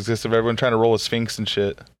factories that would exist of everyone trying to roll a sphinx and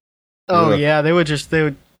shit. Oh Ugh. yeah, they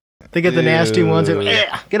get the nasty ones. Ew.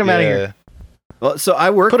 Get them out of here. Well, so I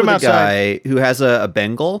work Put with him a outside. guy who has a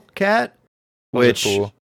Bengal cat, Those are which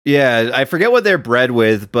cool. yeah, I forget what they're bred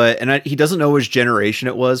with, but he doesn't know which generation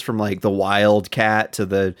it was from like the wild cat to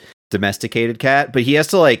the domesticated cat, but he has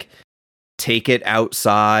to like take it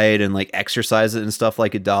outside and like exercise it and stuff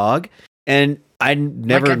like a dog. And I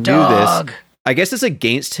never Like a knew dog. this. I guess it's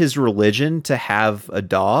against his religion to have a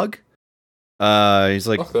dog. He's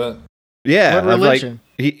like, Fuck that. yeah, What I'm like, religion?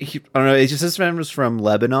 he I don't know. It's just his family's from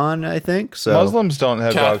Lebanon, I think. So Muslims don't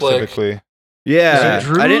have dogs Catholic. typically. yeah, Is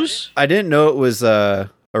it Druze? I didn't know it was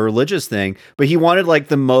a religious thing, but he wanted like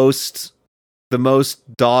the most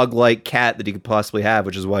dog-like cat that he could possibly have,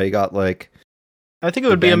 which is why he got like. I think it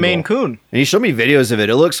would be a Maine Bengal. Coon. And he showed me videos of it.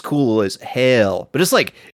 It looks cool as hell, but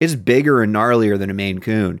it's bigger and gnarlier than a Maine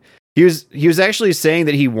Coon. He was actually saying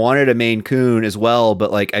that he wanted a Maine Coon as well,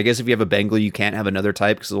 but like I guess if you have a Bengal, you can't have another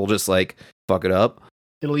type because it'll just like fuck it up.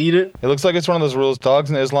 It'll eat it. It looks like it's one of those rules.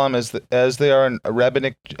 Dogs in Islam, as they are in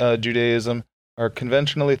rabbinic Judaism, are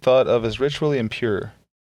conventionally thought of as ritually impure.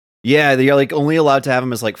 Yeah, they're like only allowed to have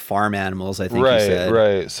them as like farm animals. I think you said.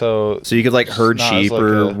 Right. So So you could like herd Not as sheep like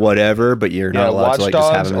or a- whatever, but you're not allowed to like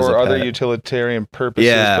just have watchdogs them as or a other pet. utilitarian purposes,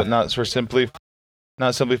 Yeah. but not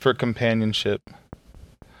simply for companionship.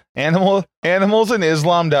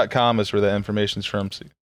 Animalsinislam.com is where that information's from. So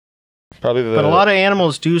probably the But a lot of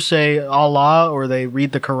animals do say Allah, or they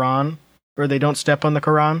read the Quran, or they don't step on the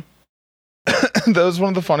Quran. that was one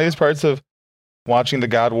of the funniest parts of watching the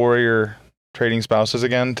God Warrior trading spouses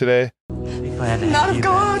again today. Not of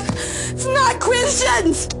God. It's not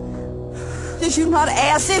Christians. Did you not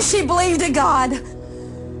ask if she believed in God?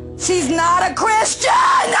 She's not a Christian!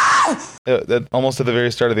 Almost at the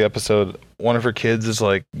very start of the episode, one of her kids is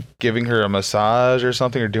like giving her a massage or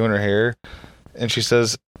something, or doing her hair, and she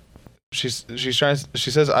says she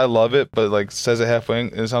says I love it, but like says it halfway,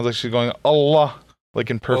 and it sounds like she's going Allah,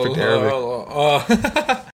 like in perfect Arabic.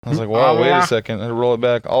 I was like, wow, wait a Allah. second, and roll it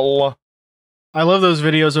back, Allah. I love those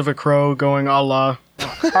videos of a crow going Allah.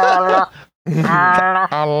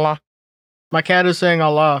 Allah. My cat is saying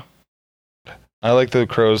Allah. I like the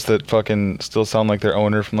crows that fucking still sound like their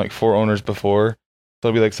owner from like 4 owners before.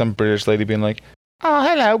 There'll be like some British lady being like, oh,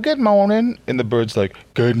 hello, good morning. And the bird's like,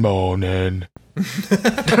 good morning.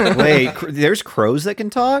 Wait, there's crows that can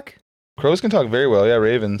talk? Crows can talk very well. Yeah,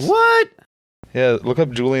 ravens. What? Yeah, look up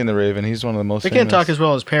Julian the Raven. He's one of the most They famous. can't talk as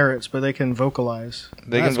well as parrots, but they can vocalize.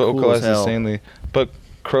 They can That's cool vocalize as hell. insanely. But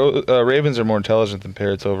ravens are more intelligent than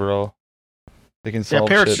parrots overall. They can Yeah, solve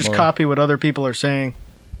parrots shit just more. copy what other people are saying.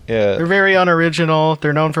 Yeah. They're very unoriginal.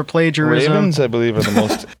 They're known for plagiarism. Ravens, I believe, are the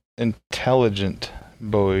most intelligent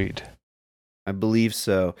bird. I believe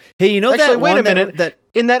so. Hey, you know Actually, that wait one a minute. that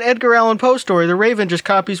In that Edgar Allan Poe story, the raven just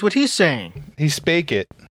copies what he's saying. He spake it.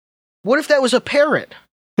 What if that was a parrot?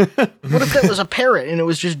 What if that was a parrot and it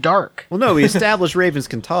was just dark? well, no, we established ravens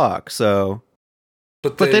can talk, so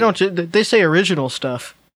But But they don't. They say original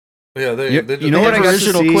stuff. Yeah, You- they you know what I got to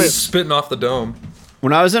original see? quips. spitting off the dome.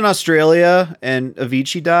 When I was in Australia and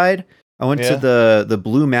Avicii died, I went Yeah. to the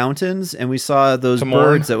Blue Mountains and we saw those To mourn?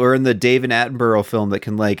 birds that were in the David Attenborough film that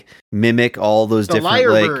can like mimic all those The different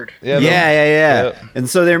lyrebird. yeah, the- yeah. And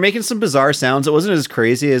so they were making some bizarre sounds. It wasn't as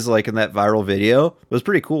crazy as like in that viral video. It was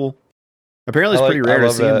pretty cool. Apparently, it's I pretty like- I rare to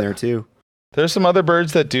love see them that. there too. There's some other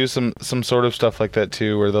birds that do some sort of stuff like that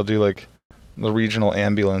too, where they'll do like the regional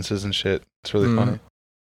ambulances and shit. It's really funny.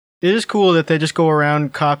 It is cool that they just go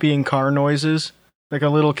around copying car noises, like a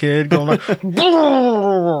little kid going like,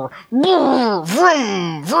 "Brrr, brrr,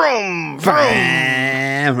 vroom, vroom,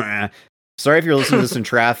 vroom." Sorry if you're listening to this in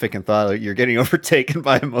traffic and thought you're getting overtaken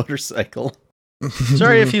by a motorcycle.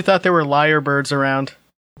 Sorry if you thought there were lyrebirds around.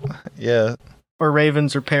 Yeah. Or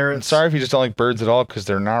ravens or I'm parrots. sorry if you just don't like birds at all, because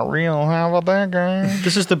they're not real. How about that, guy?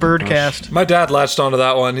 This is the Birdcast. My dad latched onto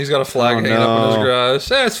that one. He's got a flag hanging up in his garage.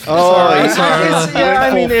 Yeah, it's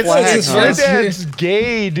Your dad's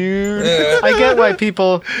gay, dude. Yeah. I get why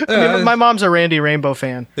people. I mean, my mom's a Randy Rainbow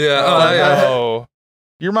fan. Yeah. Oh.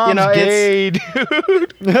 Your mom's gay,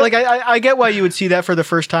 dude. Like I get why you would see that for the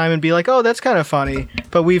first time and be like, oh, that's kind of funny.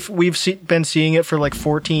 But we've been seeing it for like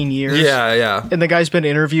 14 years. Yeah. And the guy's been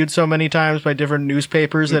interviewed so many times by different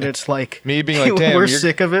newspapers that it's like me being like, damn, we're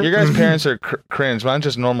sick of it. Your guys' parents are cringe. Mine's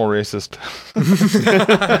just normal racist.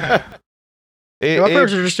 My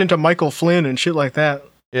parents are just into Michael Flynn and shit like that.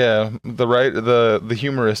 Yeah, the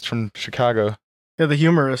humorist from Chicago. Yeah, the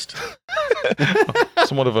humorist.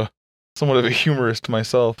 Somewhat of a humorist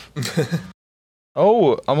myself.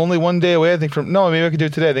 Oh, I'm only one day away, I think, from... No, maybe I could do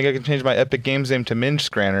it today. I think I can change my Epic Games name to Minge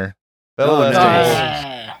Scranner. That'll last a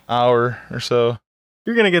whole hour or so.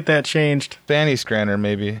 You're going to get that changed. Fanny Scranner,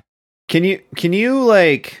 maybe. Can you,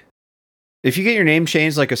 like... If you get your name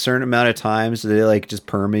changed, like, a certain amount of times, do they, like, just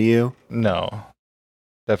perma you? No.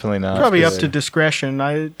 Definitely not. Probably up to discretion,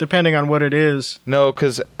 depending on what it is. No,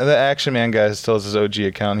 because the Action Man guy still has his OG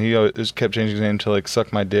account. He always kept changing his name to like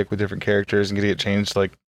Suck My Dick with different characters and get it changed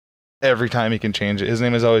like every time he can change it. His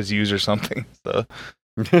name is always Use or something. So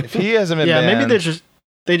if he hasn't been banned, maybe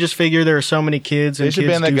they just figure there are so many kids and they should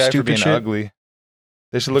kids ban that do guy for stupid being shit. ugly.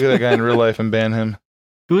 They should look at that guy in real life and ban him.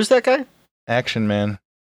 Who is that guy? Action Man.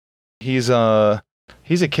 He's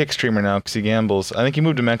a kick streamer now because he gambles. I think he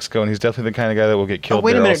moved to Mexico, and he's definitely the kind of guy that will get killed. Oh,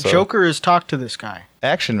 wait a minute. Also. Joker has talked to this guy.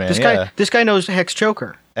 Action Man, This guy knows Hex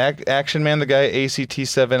Joker. Action Man, the guy,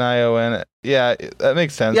 ACT7ION. Yeah, that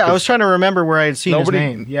makes sense. Yeah, I was trying to remember where I had seen his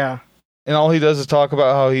name. Yeah. And all he does is talk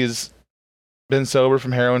about how he's been sober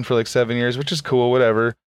from heroin for like 7 years, which is cool,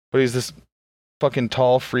 whatever. But he's this fucking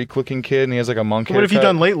tall, freak-looking kid, and he has like a monk haircut. What have you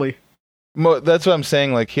done lately? That's what I'm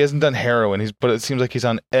saying. Like, he hasn't done heroin, but it seems like he's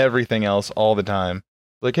on everything else all the time.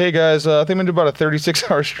 Like, hey guys, I think I'm gonna do about a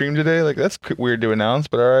 36-hour stream today. Like, that's weird to announce,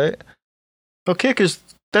 but all right. Well,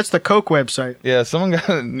 that's the Coke website. Yeah, someone got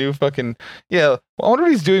a new fucking... Yeah, I wonder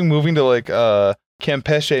what he's doing moving to, like,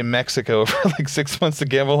 Campeche, Mexico for, like, 6 months to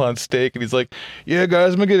gamble on steak. And he's like, yeah,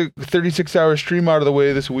 guys, I'm gonna get a 36-hour stream out of the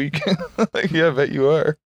way this week. Like, yeah, I bet you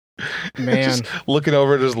are. Man. Just looking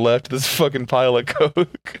over at his left, this fucking pile of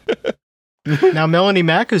Coke. Now, Melanie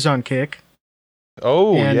Mack is on Kick.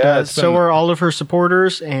 Oh, and, yeah. so are all of her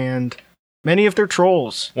supporters and many of their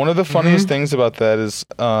trolls. One of the funniest things about that is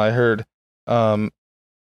I heard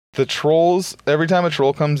the trolls, every time a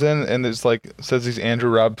troll comes in and it's like says he's Andrew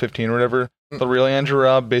Rob 15 or whatever, the real Andrew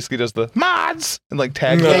Rob basically does the mods and like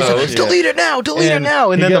tags those. Delete it now, delete it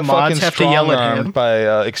now. And then the mods have to yell at him.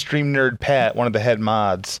 By Extreme Nerd Pat, one of the head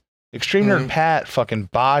mods. Extreme Nerd Pat fucking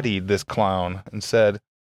bodied this clown and said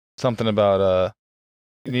something about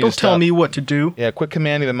don't tell me what to do. Yeah, quit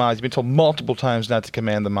commanding the mods. You've been told multiple times not to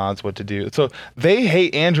command the mods what to do. So they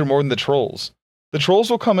hate Andrew more than the trolls. The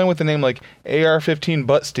trolls will come in with a name like AR-15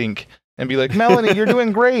 Butt Stink and be like, Melanie, you're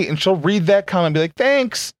doing great. And she'll read that comment and be like,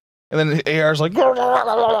 thanks. And then AR's like, blah, blah,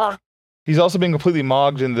 blah, blah. He's also been completely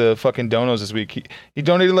mogged in the fucking donos this week. He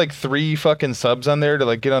donated like 3 fucking subs on there to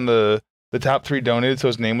like get on the top 3 donated, so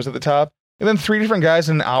his name was at the top. And then 3 different guys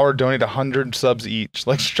in an hour donate 100 subs each.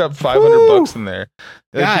 Like, strap $500 in there.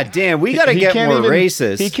 God damn, we gotta get more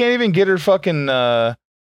racist. He can't even get her fucking.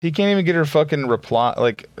 He can't even get her fucking reply,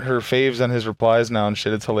 like her faves on his replies now and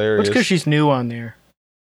shit. It's hilarious. It's because she's new on there.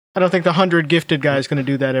 I don't think the 100 gifted guy is going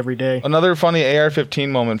to do that every day. Another funny AR-15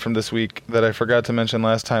 moment from this week that I forgot to mention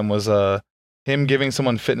last time was him giving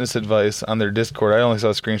someone fitness advice on their Discord. I only saw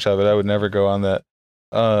a screenshot of it. I would never go on that.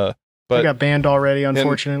 But I got banned already,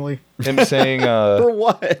 unfortunately. Him saying for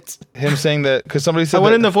what? Him saying that because somebody said I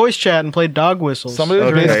went in the voice chat and played dog whistles. Somebody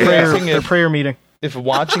was their prayer meeting. If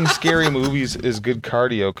watching scary movies is good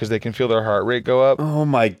cardio because they can feel their heart rate go up. Oh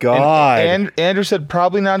my god! And Andrew said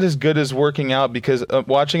probably not as good as working out because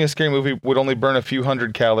watching a scary movie would only burn a few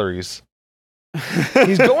hundred calories.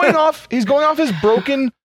 He's going off his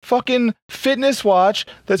broken fucking fitness watch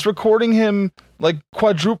that's recording him like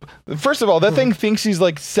quadruple. First of all, that thing thinks he's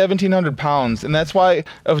like 1,700 pounds, and that's why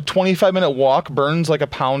a 25-minute walk burns like a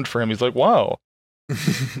pound for him. He's like, wow.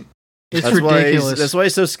 It's ridiculous. That's why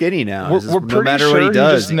he's so skinny now. We're no matter what he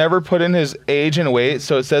does, he just never put in his age and weight,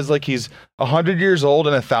 so it says like he's 100 years old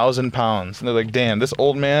and 1,000 pounds. And they're like, damn, this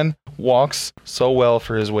old man walks so well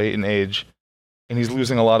for his weight and age, and he's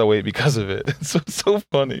losing a lot of weight because of it. It's so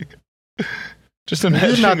funny. Just imagine.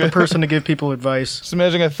 He's not the person to give people advice. Just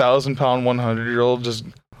imagine a 1,000-pound 100-year-old just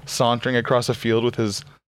sauntering across a field with his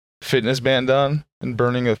fitness band on and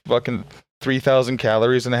burning a fucking 3,000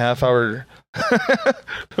 calories in a half hour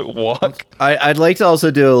walk. I'd like to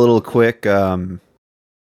also do a little quick, I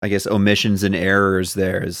guess, omissions and errors.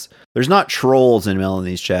 There's not trolls in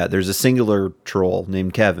Melanie's chat. There's a singular troll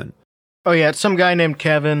named Kevin. Oh yeah, it's some guy named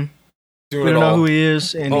Kevin. We don't know who he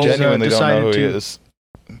is, and he's genuinely don't know decided who he to. is.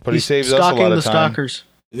 But he saves us a lot Stalking the of time. stalkers.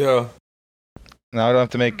 Yeah. Now I don't have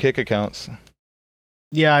to make kick accounts.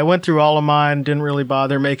 Yeah, I went through all of mine. Didn't really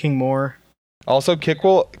bother making more. Also, Kick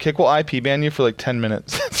will IP ban you for like 10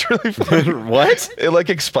 minutes. It's really funny. What? It like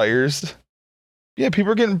expires. Yeah, people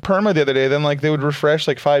were getting perma the other day. Then like they would refresh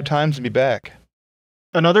like 5 times and be back.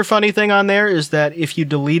 Another funny thing on there is that if you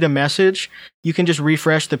delete a message, you can just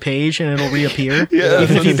refresh the page and it'll reappear. Yeah,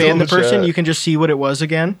 Even if you it's ban on the the person, chat. you can just see what it was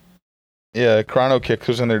again. Yeah, Chrono Kick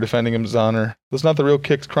was in there defending his honor. That's not the real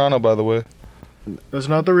Kick's Chrono, by the way. That's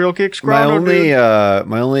not the real Kick My Scrono, only dude.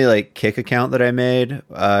 my only like kick account that I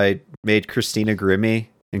made Christina Grimmie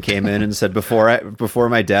and came in and said before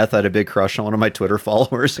my death I had a big crush on one of my Twitter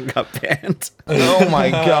followers and got banned. Oh my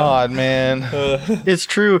god, man. It's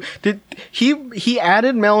true. He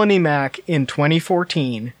added Melanie Mac in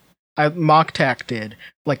 2014. Mocktack did,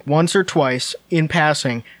 like once or twice in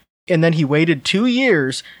passing, and then he waited 2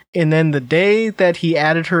 years, and then the day that he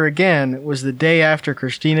added her again was the day after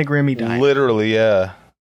Christina Grimmie died. Literally, yeah.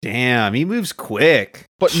 Damn, he moves quick.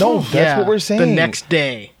 But no, that's Yeah, what we're saying. the next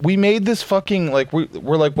day. We made this fucking, like,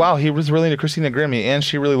 we're like, wow, he was really into Christina Grimmie, and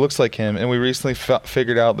she really looks like him. And we recently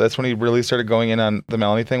figured out that's when he really started going in on the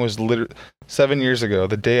Melanie thing, was literally 7 years ago,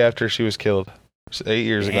 the day after she was killed. 8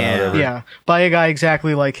 years ago, whatever. Yeah, by a guy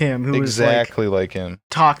exactly like him, who Exactly like him.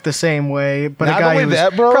 talked the same way, but Not a guy only who was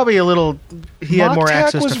that, bro, probably a little. He had more Mocktack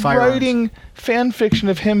access was to firearms. writing fan fiction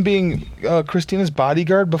of him being Christina's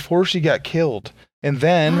bodyguard before she got killed, and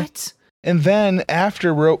then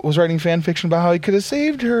after was writing fan fiction about how he could have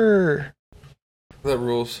saved her. That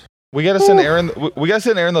rules. We gotta send Aaron. We gotta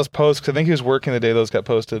send Aaron those posts because I think he was working the day those got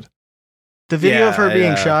posted. The video of her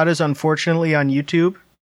being shot is unfortunately on YouTube.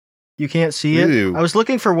 You can't see it. Ew. I was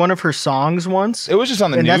looking for one of her songs once. It was just on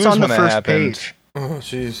the and news that's on when the that first happened. page. Oh,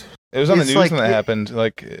 jeez. It was on the It's news like- when that happened,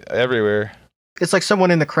 like everywhere. It's like someone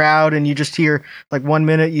in the crowd, and you just hear like 1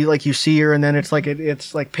 minute you see her, and then it's like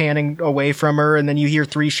it's like panning away from her, and then you hear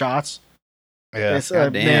 3 shots. Yeah, It's,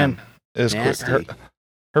 Goddamn. man, it's quick. Nasty.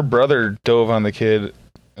 Her brother dove on the kid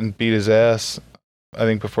and beat his ass. I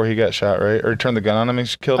think before he got shot, right? Or turned the gun on him and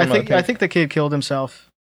she killed him. I think the kid killed himself.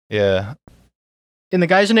 Yeah. And the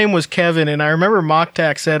guy's name was Kevin, and I remember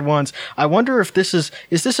Mocktack said once, "I wonder if this is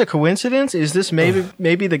this a coincidence? Is this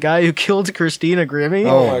maybe the guy who killed Christina Grimmie?"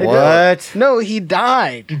 Oh, Like, what? No, he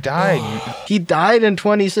died. He died. He died in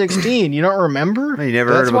 2016. You don't remember? You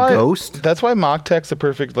never heard of a ghost? That's why Mocktack's the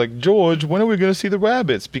perfect, like, George, when are we going to see the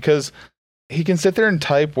rabbits? Because he can sit there and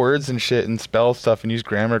type words and shit and spell stuff and use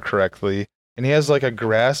grammar correctly. And he has, like, a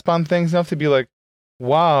grasp on things enough to be like,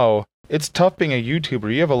 wow, it's tough being a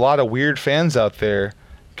YouTuber. You have a lot of weird fans out there.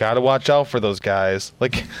 Gotta watch out for those guys.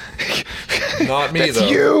 Like, Not me, that's though.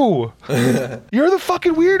 you. You're the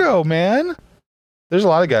fucking weirdo, man. There's a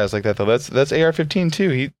lot of guys like that, though. That's AR-15 too.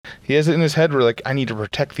 He has it in his head where, like, I need to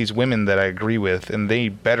protect these women that I agree with, and they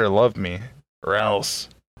better love me, or else.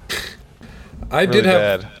 I Really did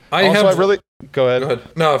have. bad. I Also, have. I really go ahead. Go ahead.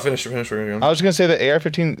 No, finish. Where you're going. I was gonna say that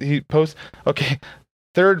AR-15 he posts. Okay,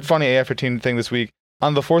 third funny AR-15 thing this week.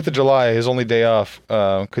 On the 4th of July, his only day off,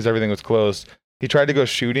 because everything was closed, he tried to go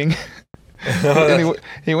shooting. And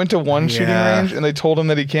he went to one shooting range, and they told him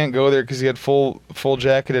that he can't go there because he had full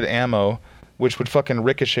jacketed ammo, which would fucking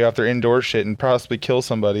ricochet off their indoor shit and possibly kill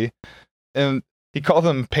somebody. And he called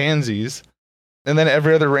them pansies. And then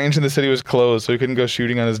every other range in the city was closed, so he couldn't go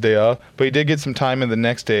shooting on his day off. But he did get some time in the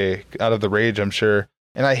next day out of the rage, I'm sure.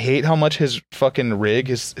 And I hate how much his fucking rig,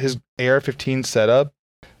 his AR-15 setup,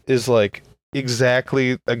 is like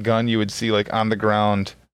exactly a gun you would see like on the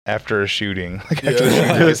ground after a shooting, like after the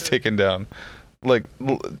shooting was taken down, like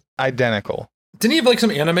identical. Didn't he have like some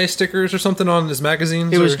anime stickers or something on his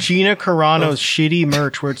magazines? It was Gina Carano's shitty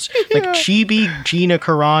merch where it's like chibi Gina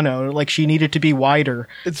Carano, like she needed to be wider.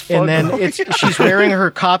 It's and then she's wearing her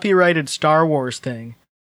copyrighted Star Wars thing,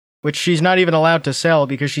 which she's not even allowed to sell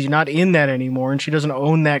because she's not in that anymore and she doesn't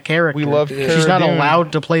own that character. We love She's not Cara Dune.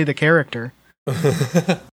 allowed to play the character.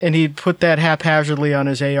 And he put that haphazardly on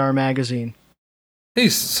his AR magazine.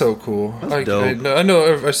 He's so cool. I dope. know.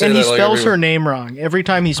 I say And that he like spells every- her name wrong. Every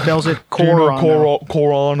time he spells it Gina Corano.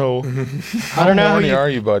 Corano. I don't know how horny you, are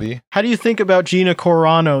you, buddy? how do you think about Gina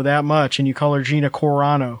Corano that much and you call her Gina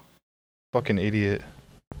Corano? Fucking idiot.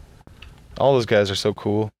 All those guys are so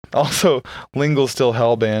cool. Also, Lingle's still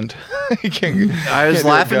hellbanned. He can't. I was can't do a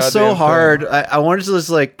laughing so goddamn hard. I wanted to just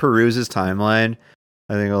like peruse his timeline.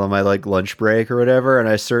 I think on my like lunch break or whatever, and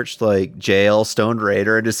I searched like jail, stoned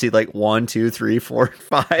raider, and to see like 1, 2, 3, 4, and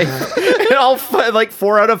 5, and all like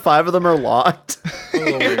 4 out of 5 of them are locked.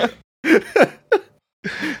 Oh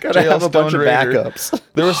Gotta have a bunch of backups.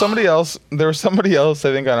 There was somebody else.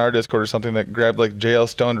 I think on our Discord or something that grabbed like JL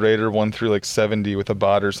Stoned Raider 1 through like 70 with a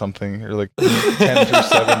bot or something, or like 10 through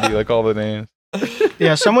 70, like all the names.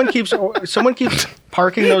 Yeah, someone keeps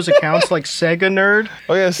parking those accounts like Sega Nerd.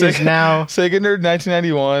 Oh yeah, now Sega Nerd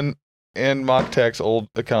 1991 and MockTech's old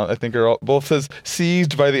account, I think, are both says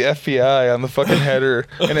seized by the FBI on the fucking header,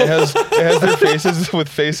 and it has their faces with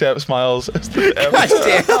face app smiles. God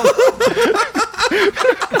damn.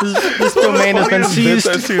 This domain has been seized.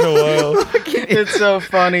 I've seen in a while. It's so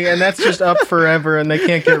funny, and that's just up forever, and they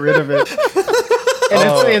can't get rid of it.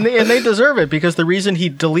 And they deserve it, because the reason he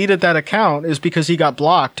deleted that account is because he got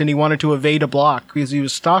blocked, and he wanted to evade a block because he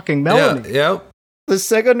was stalking Melanie. Yeah. The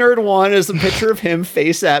Sega Nerd 1 is a picture of him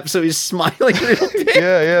face app, so he's smiling real big.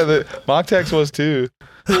 Yeah, the MockTech was too.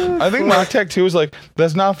 I think MockTech 2 was like,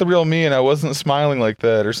 that's not the real me, and I wasn't smiling like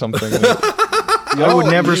that or something. I would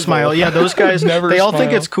never smile. Yeah, those guys, they all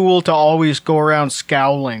think smile. it's cool to always go around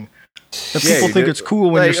scowling. The people think it's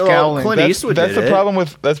cool when you're scowling. That's the problem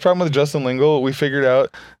with Justin Lingle. We figured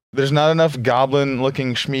out there's not enough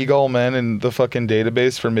goblin-looking Schmeagol men in the fucking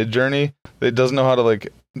database for Midjourney. It doesn't know how to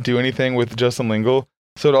like do anything with Justin Lingle.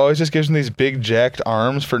 So it always just gives him these big jacked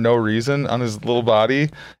arms for no reason on his little body,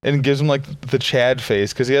 and gives him like the Chad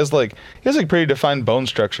face, because he has pretty defined bone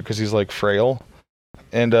structure because he's like frail,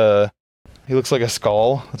 and he looks like a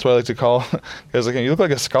skull. That's what I like to call. Guys, like, you look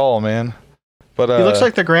like a skull, man. But he looks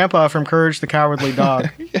like the grandpa from Courage the Cowardly Dog.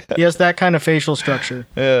 Yeah. He has that kind of facial structure.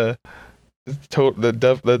 Yeah,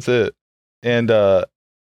 that's it. And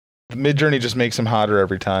Midjourney just makes him hotter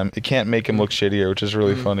every time. It can't make him look shittier, which is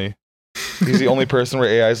really funny. He's the only person where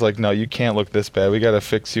AI's like, no, you can't look this bad. We gotta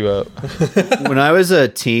fix you up. When I was a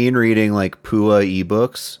teen reading like Pua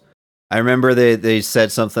ebooks, I remember they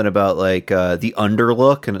said something about like the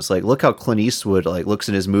underlook, and it's like, look how Clint Eastwood like looks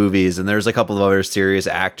in his movies, and there's a couple of other serious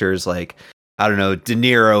actors like, I don't know, De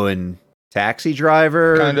Niro in Taxi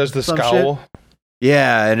Driver. Kind of does the scowl. Shit.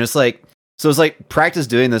 Yeah, and it's like, so it's like practice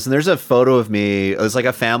doing this, and there's a photo of me. It was like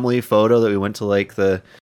a family photo that we went to like the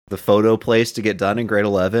photo place to get done in grade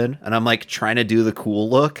 11, and I'm like trying to do the cool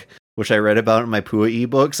look, which I read about in my Pua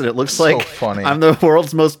ebooks, and it looks like funny. I'm the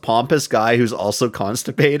world's most pompous guy who's also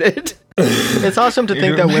constipated. It's awesome to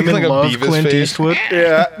think that women like love Clint Eastwood.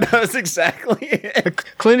 Yeah, that's exactly it.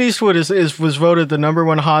 Clint Eastwood was voted the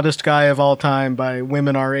 #1 hottest guy of all time by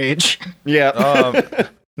women our age. Yeah.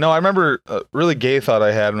 No, I remember a really gay thought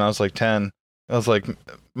I had when I was like 10. I was like,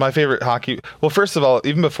 my favorite hockey. Well, first of all,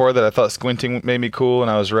 even before that, I thought squinting made me cool, and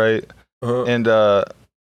I was right. Uh-huh. And so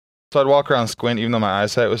I'd walk around squint, even though my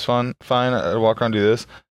eyesight was fine. I'd walk around and do this.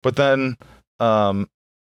 But then I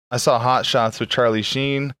saw Hot Shots with Charlie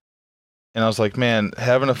Sheen, and I was like, man,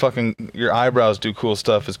 having your eyebrows do cool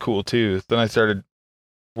stuff is cool too. Then I started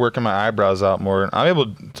working my eyebrows out more, and I'm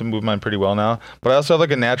able to move mine pretty well now. But I also have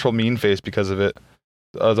like a natural mean face because of it.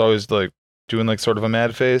 I was always like doing like sort of a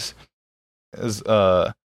mad face.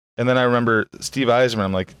 And then I remember Steve Eisman.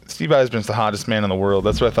 I'm like, Steve Eisman's the hottest man in the world.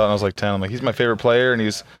 That's what I thought when I was like 10. I'm like, he's my favorite player, and I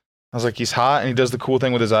was like, he's hot, and he does the cool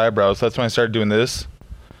thing with his eyebrows. So that's when I started doing this.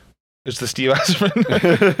 It's the Steve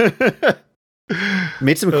Eisman.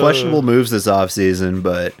 Made some questionable moves this offseason,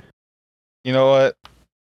 but you know what?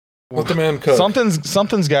 Let the man cook.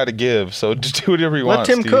 Something's got to give. So just do whatever you want.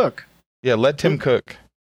 Let Tim cook. Yeah, let Tim cook.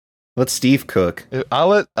 Let Steve cook. I'll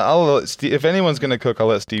let Steve. If anyone's gonna cook, I'll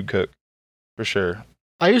let Steve cook, for sure.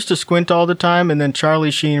 I used to squint all the time, and then Charlie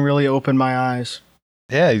Sheen really opened my eyes.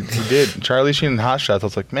 Yeah, he did. Charlie Sheen and Hot Shots. I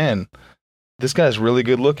was like, man, this guy's really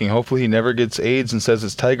good looking. Hopefully, he never gets AIDS and says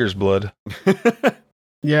it's tiger's blood.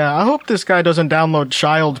 Yeah, I hope this guy doesn't download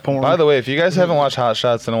child porn. By the way, if you guys haven't watched Hot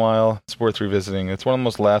Shots in a while, it's worth revisiting. It's one of the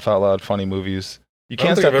most laugh out loud funny movies. You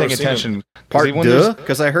can't stop paying attention. Part 2?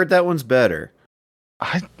 Because I heard that one's better.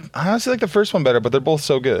 I honestly like the first one better, but they're both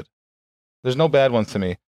so good. There's no bad ones to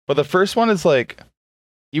me. But the first one is like,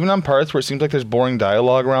 even on parts where it seems like there's boring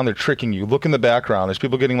dialogue around, they're tricking you. Look in the background. There's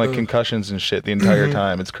people getting like concussions and shit the entire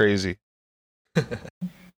time. It's crazy.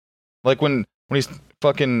 Like when he's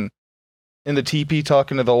fucking in the teepee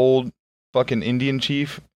talking to the old fucking Indian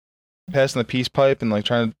chief, passing the peace pipe and like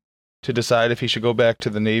trying to decide if he should go back to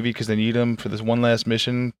the Navy because they need him for this one last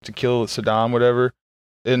mission to kill Saddam, whatever.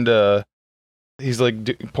 And he's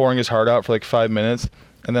like pouring his heart out for like 5 minutes,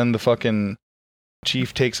 and then the fucking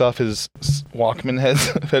chief takes off his Walkman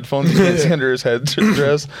headphones he can't see under his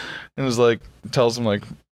headdress, and is like, tells him like,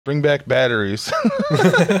 bring back batteries.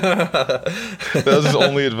 That was his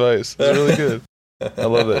only advice. It's really good. I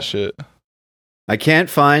love that shit. I can't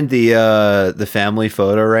find the family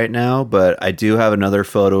photo right now, but I do have another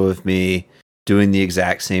photo of me doing the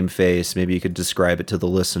exact same face. Maybe you could describe it to the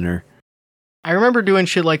listener. I remember doing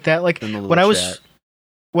shit like that. Like In the little when I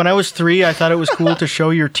chat. was 3, I thought it was cool to show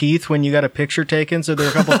your teeth when you got a picture taken. So there are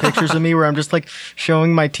a couple of pictures of me where I'm just like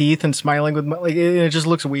showing my teeth and smiling with my, like it just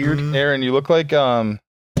looks weird. Aaron, you look like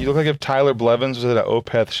if Tyler Blevins was at an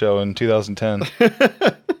Opeth show in 2010.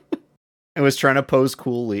 I was trying to pose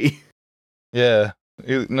coolly. Yeah.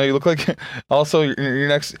 You look like. Also, you're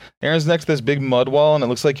next. Aaron's next to this big mud wall, and it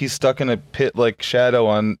looks like he's stuck in a pit like Shadow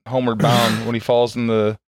on Homeward Bound when he falls in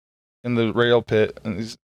the rail pit, and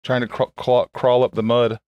he's trying to crawl up the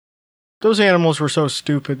mud. Those animals were so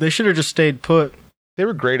stupid. They should have just stayed put. They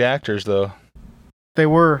were great actors, though. They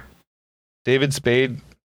were. David Spade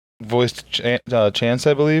voiced Chance,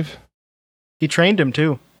 I believe. He trained him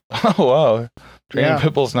too. Oh wow, training Yeah.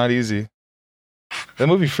 pitbull's not easy. That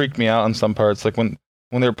movie freaked me out in some parts, like when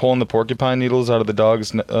they were pulling the porcupine needles out of the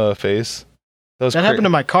dog's face. That happened to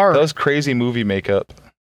my car. That was crazy movie makeup.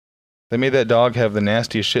 They made that dog have the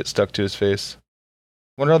nastiest shit stuck to his face.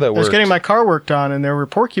 Wonder how that I was worked. getting my car worked on, and there were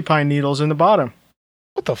porcupine needles in the bottom.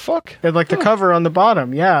 What the fuck? They had like the cover on the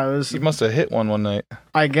bottom. Yeah, it was. You must have hit one night.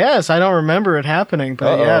 I guess I don't remember it happening,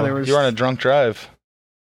 but Uh-oh. yeah, there was. You were on a drunk drive.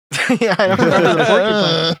 Yeah, I don't remember the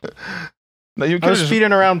porcupine. No, you I could was just.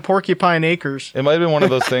 speeding around Porcupine Acres. It might have been one of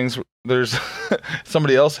those things. There's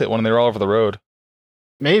somebody else hit one, and they were all over the road.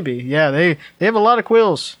 Maybe, yeah. They have a lot of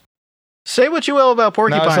quills. Say what you will about Now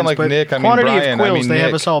porcupines, I sound like but Nick. I mean quantity Brian. of quills I mean they Nick,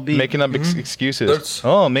 have us all beat. making up excuses. That's-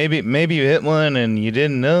 Oh, maybe you hit one and you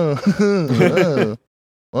didn't know. Oh.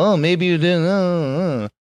 Well, maybe you didn't know.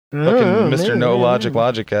 Fucking Mr. No Logic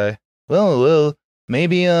guy. Well,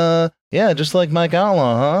 maybe yeah, just like Mike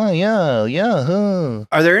Outlaw, huh? Yeah, huh.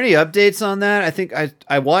 Are there any updates on that? I think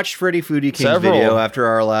I watched Freddie Foodie King's Several. video after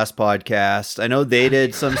our last podcast. I know they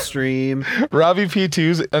did some stream. Robbie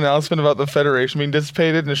P2's announcement about the Federation being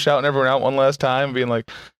dissipated and shouting everyone out one last time, being like,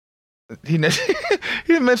 he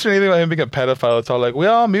didn't mention anything about him being a pedophile. It's all like, we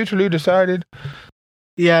all mutually decided.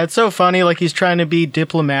 Yeah, it's so funny. Like he's trying to be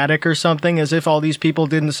diplomatic or something, as if all these people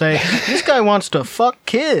didn't say this guy wants to fuck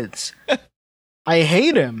kids. I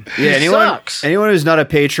hate him. Yeah, he sucks. anyone who's not a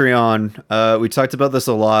Patreon, we talked about this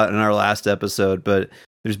a lot in our last episode, but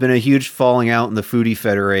there's been a huge falling out in the Foodie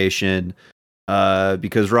Federation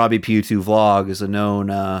because Robbie P2 Vlog is a known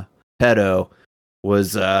pedo,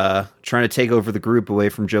 was trying to take over the group away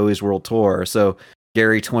from Joey's World Tour. So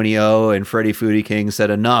Gary 20 and Freddie Foodie King said,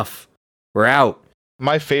 enough, we're out.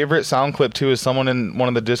 My favorite sound clip too is someone in one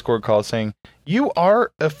of the Discord calls saying, "You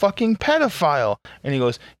are a fucking pedophile," and he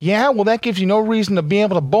goes, "Yeah, well that gives you no reason to be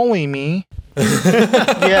able to bully me."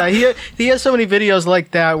 Yeah, he has so many videos like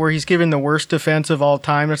that where he's giving the worst defense of all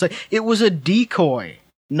time. It's like it was a decoy.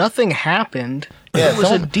 Nothing happened. Yeah, it was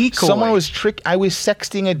a decoy. Someone was I was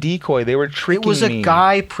sexting a decoy. They were tricking me. It was a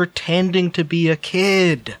guy pretending to be a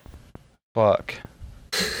kid. Fuck.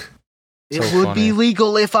 It So would funny. be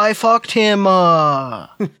legal if I fucked him.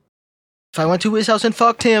 If I went to his house and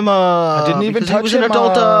fucked him. I didn't even because touch he was him. an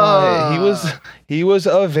adult. He was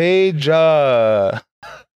of age. Yeah,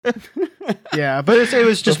 but it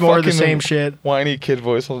was just more of the fucking same shit. Whiny kid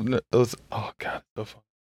voice. It was, oh god, so fun.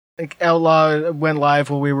 Like Outlaw went live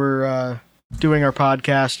while we were doing our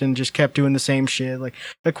podcast and just kept doing the same shit, like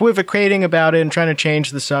equivocating about it and trying to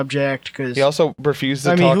change the subject. Because He also refused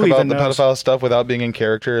to I mean, talk who about even the knows? pedophile stuff without being in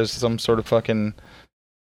character as some sort of fucking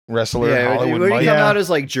wrestler. Yeah, Hollywood would he Mike. come Yeah. out as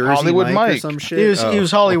like Jersey Hollywood Mike, or Mike. some shit? He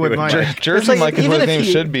was Hollywood Mike. Jer- It's Jersey like, Mike is what even his if name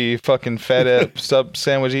he- should be. Fucking fat up sub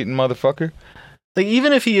sandwich eating motherfucker. Like,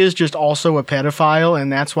 even if he is just also a pedophile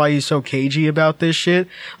and that's why he's so cagey about this shit,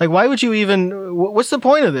 like, why would you even, what's the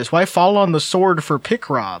point of this? Why fall on the sword for pick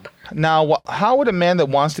rob? Now, how would a man that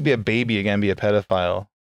wants to be a baby again be a pedophile?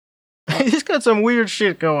 He's got some weird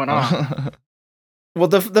shit going on. Well,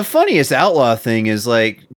 the funniest Outlaw thing is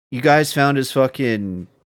like you guys found his fucking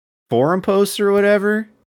forum post or whatever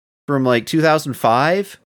from like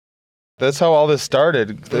 2005. That's how all this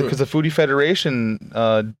started, because the Foodie Federation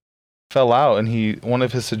fell out, and one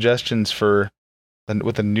of his suggestions for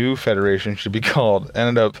what the new federation should be called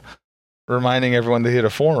ended up reminding everyone that he had a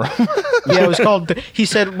forum. Yeah, it was called, he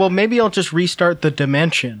said, well, maybe I'll just restart the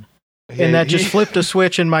dimension. And that just flipped a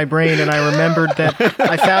switch in my brain, and I remembered that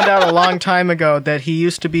I found out a long time ago that he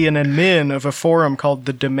used to be an admin of a forum called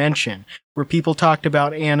The Dimension, where people talked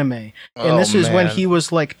about anime. And Oh, this is when man. he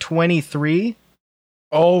was like 23.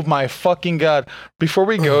 Oh my fucking god! Before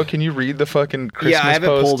we go, can you read the fucking Christmas Yeah, I have it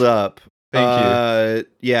post? pulled up. Thank you.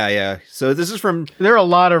 Yeah. So this is from There are a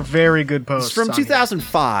lot of very good it's posts. from on here.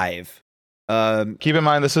 2005. Keep in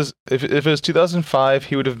mind, this is if it was 2005,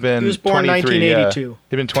 he would have been. He was born 1982. Yeah.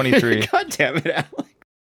 He'd been 23. God damn it, Alex.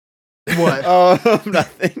 What? Oh,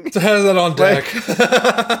 nothing. So how's that on deck?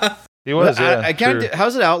 He was. Yeah, I can't. true.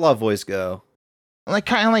 How's an outlaw voice go? Like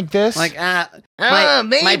kind of like this. Like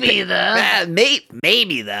Maybe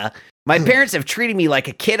maybe the. My parents have treated me like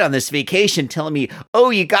a kid on this vacation, telling me, "Oh,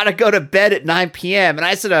 you gotta go to bed at 9 p.m." And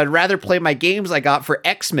I said I'd rather play my games I got for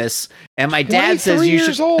Xmas. And my dad says you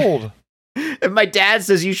years should. old. And my dad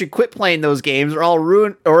says you should quit playing those games,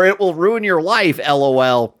 or it will ruin your life.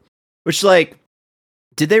 LOL. Which, like,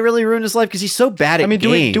 did they really ruin his life? Because he's so bad at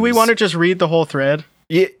games. Do we want to just read the whole thread?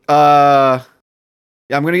 Yeah.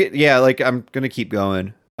 I'm gonna keep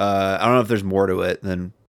going. I don't know if there's more to it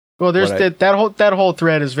than. Well, there's that whole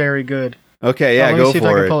thread is very good. Okay, yeah, let go me see for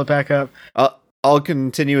if I it. can pull it back up. I'll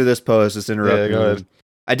continue with this post. Just interrupt. Yeah, go ahead.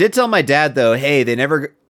 I did tell my dad though. Hey, they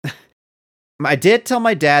never. I did tell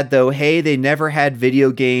my dad though. Hey, they never had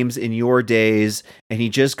video games in your days, and he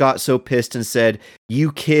just got so pissed and said,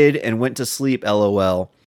 "You kid," and went to sleep.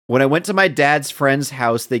 LOL. When I went to my dad's friend's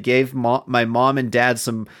house, they gave my mom and dad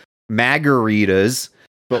some margaritas,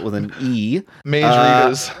 but with an E.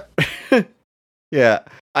 Majoritas. Yeah,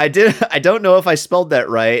 I did. I don't know if I spelled that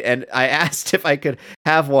right, and I asked if I could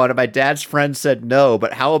have one, and my dad's friend said no,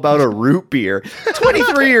 but how about a root beer?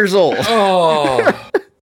 23 years old. Oh.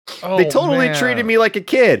 They totally treated me like a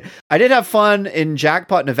kid. I did have fun in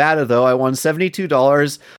Jackpot, Nevada, though. I won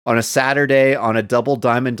 $72 on a Saturday on a double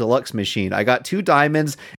diamond deluxe machine. I got 2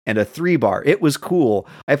 diamonds and a 3-bar. It was cool.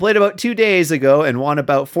 I played about 2 days ago and won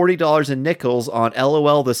about $40 in nickels on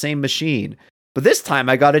LOL, the same machine. But this time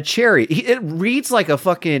I got a cherry. It reads like a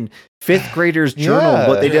fucking 5th grader's journal of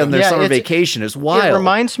what they did on their summer vacation. It's wild. It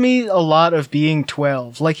reminds me a lot of being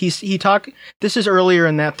 12. Like this is earlier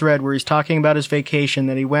in that thread where he's talking about his vacation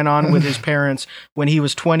that he went on with his parents when he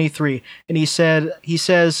was 23. And he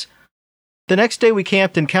says, the next day we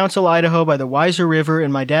camped in Council, Idaho by the Weiser River,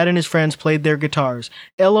 and my dad and his friends played their guitars.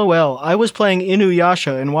 LOL, I was playing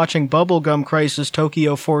Inuyasha and watching Bubblegum Crisis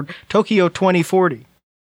Tokyo 2040.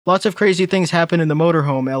 Lots of crazy things happen in the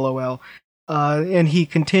motorhome, LOL. And he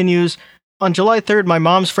continues, on July 3rd, my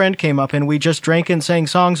mom's friend came up and we just drank and sang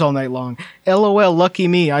songs all night long. LOL, lucky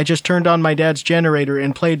me, I just turned on my dad's generator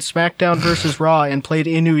and played SmackDown vs. Raw and played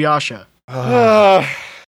Inuyasha.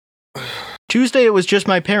 Tuesday, it was just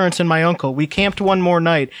my parents and my uncle. We camped one more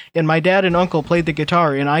night, and my dad and uncle played the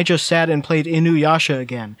guitar, and I just sat and played Inuyasha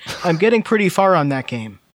again. I'm getting pretty far on that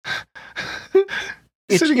game.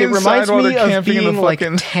 It reminds me of being like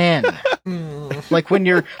 10. Like when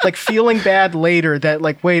you're like feeling bad later that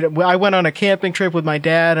like, wait, I went on a camping trip with my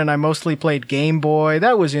dad and I mostly played Game Boy.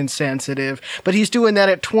 That was insensitive. But he's doing that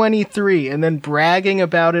at 23 and then bragging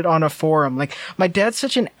about it on a forum. Like, my dad's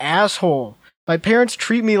such an asshole. My parents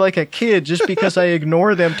treat me like a kid just because I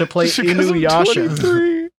ignore them to play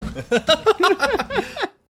Inuyasha.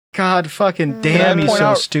 God fucking damn, he's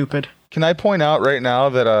so stupid. Can I point out right now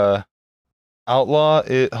that Outlaw,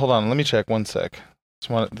 hold on, let me check 1 sec.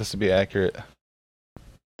 Just want this to be accurate.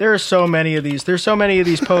 There are so many of these. There's so many of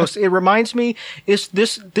these posts. It reminds me, this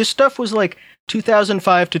stuff was like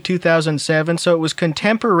 2005 to 2007, so it was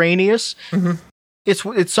contemporaneous. Mm-hmm.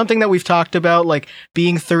 It's something that we've talked about, like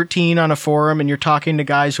being 13 on a forum and you're talking to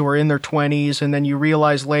guys who are in their 20s, and then you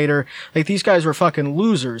realize later, like, these guys were fucking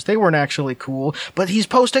losers. They weren't actually cool. But he's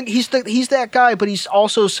posting, he's that guy, but he's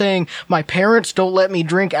also saying, my parents don't let me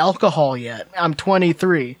drink alcohol yet. I'm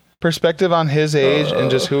 23. Perspective on his age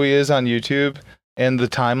and just who he is on YouTube and the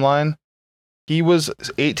timeline. He was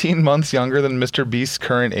 18 months younger than Mr. Beast's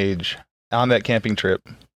current age on that camping trip.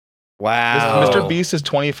 Wow. Mr. Beast is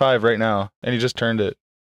 25 right now, and he just turned it.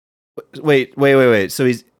 Wait. So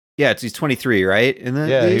he's 23, right? He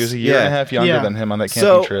was a year and a half younger than him on that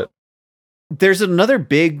camping trip. There's another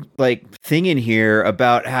big like thing in here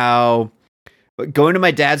about how going to my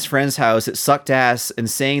dad's friend's house, it sucked ass, and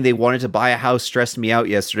saying they wanted to buy a house stressed me out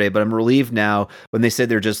yesterday, but I'm relieved now when they said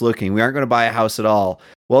they're just looking. We aren't going to buy a house at all.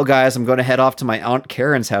 Well, guys, I'm going to head off to my Aunt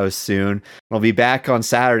Karen's house soon. I'll be back on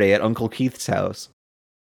Saturday at Uncle Keith's house.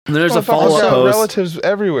 And then there's a follow-up post. Relatives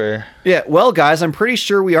everywhere. Yeah, well, guys, I'm pretty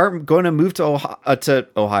sure we aren't going to move to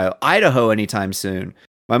Idaho anytime soon.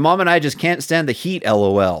 My mom and I just can't stand the heat,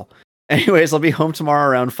 LOL. Anyways, I'll be home tomorrow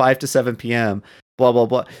around 5 to 7 p.m. Blah, blah,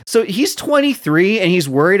 blah. So he's 23 and he's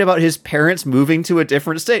worried about his parents moving to a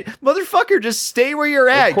different state. Motherfucker, just stay where you're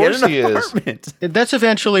at. Get an apartment. That's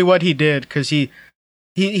eventually what he did, because he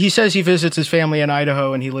says he visits his family in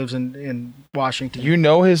Idaho and he lives in Washington. You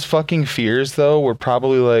know, his fucking fears, though, were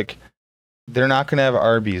probably like, they're not going to have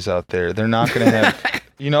Arby's out there. They're not going to have,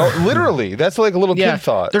 literally. That's like a little kid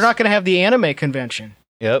thought. They're not going to have the anime convention.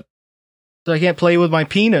 Yep. So I can't play with my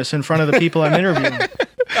penis in front of the people I'm interviewing.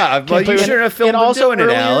 Well, you shouldn't have filmed them doing it,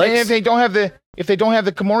 Alex. And if they don't have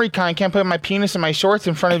the Komori kind, can't put my penis in my shorts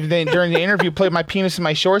in front of them during the interview. Play my penis in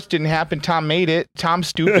my shorts didn't happen. Tom made it. Tom's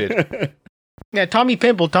stupid. Yeah, Tommy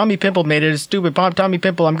Pimple made it. It's stupid. Tommy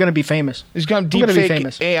Pimple, I'm gonna be famous. He's gonna deep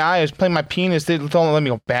fake AI is playing my penis. They don't let me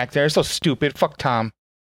go back there. It's so stupid. Fuck Tom.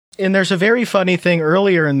 And there's a very funny thing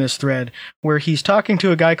earlier in this thread where he's talking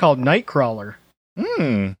to a guy called Nightcrawler.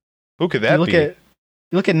 Who could that be?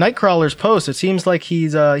 You look at Nightcrawler's post. It seems like he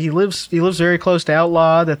lives very close to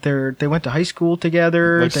Outlaw. That they went to high school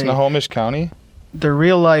together. Like Snohomish County. They're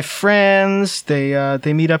real life friends.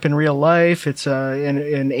 They meet up in real life. It's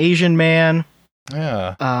an Asian man.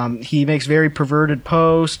 Yeah. He makes very perverted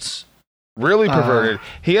posts. Really perverted.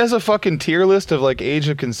 He has a fucking tier list of like age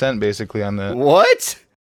of consent basically on that. What?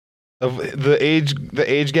 Of the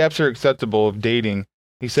age gaps are acceptable of dating.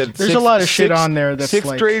 He said there's a lot of shit on there that's sixth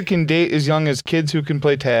like, grade can date as young as kids who can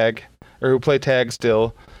play tag or who play tag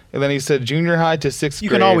still. And then he said junior high to sixth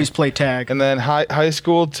grade. You can always play tag. And then high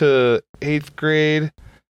school to 8th grade.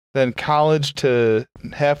 Then college to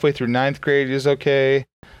halfway through 9th grade is okay.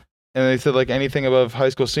 And they said like anything above high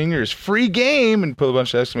school seniors, free game, and put a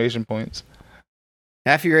bunch of exclamation points.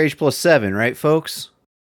 Half your age plus 7, right, folks?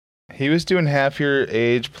 He was doing half your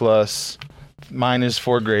age plus minus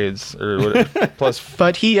 4 grades or whatever, plus.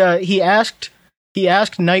 But he asked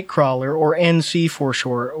Nightcrawler, or NC for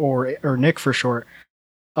short, or Nick for short,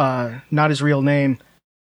 not his real name.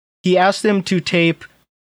 He asked them to tape,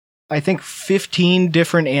 I think, 15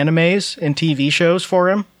 different animes and TV shows for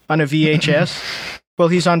him on a VHS. While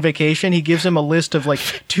he's on vacation, he gives him a list of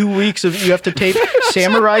like 2 weeks of you have to tape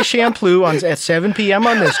Samurai Champloo at 7 p.m.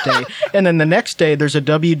 on this day, and then the next day there's a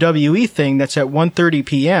WWE thing that's at 1:30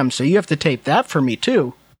 p.m. So you have to tape that for me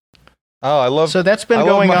too. Oh, I love. So that's been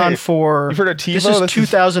going on for. You've heard of TiVo? This is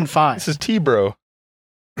 2005. This is T-Bro.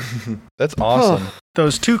 That's awesome.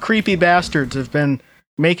 Those two creepy bastards have been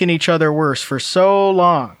making each other worse for so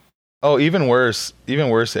long. Oh, even worse,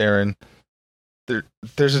 Aaron.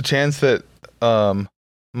 There's a chance that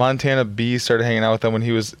Montana B started hanging out with them when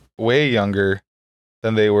he was way younger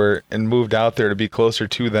than they were and moved out there to be closer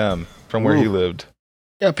to them from where he lived.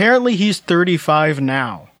 Yeah, apparently he's 35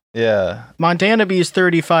 now. Yeah. Montana B is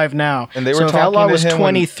 35 now. And they were so if talking Outlaw to was him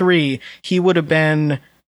 23, he would have been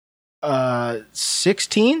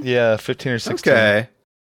 16? Yeah, 15 or 16. Okay.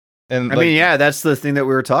 And I mean, yeah, that's the thing that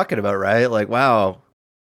we were talking about, right? Like, wow.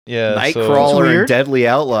 Yeah, Nightcrawler and Deadly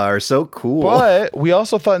Outlaw are so cool. But we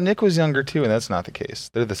also thought Nick was younger too, and that's not the case.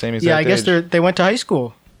 They're the same exact Yeah, I guess age. they went to high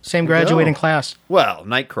school. Same graduating class. Well,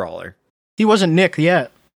 Nightcrawler. He wasn't Nick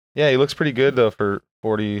yet. Yeah, he looks pretty good though for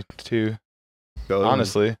 42.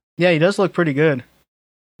 Honestly. Yeah, he does look pretty good.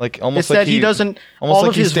 Like almost it's like that he doesn't. Almost all like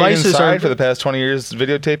of he his stayed vices inside are for the past 20 years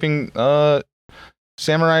videotaping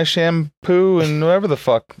Samurai Shampoo and whatever the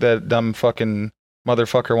fuck that dumb fucking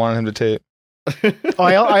motherfucker wanted him to tape.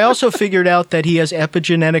 I also figured out that he has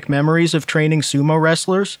epigenetic memories of training sumo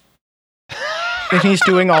wrestlers. And he's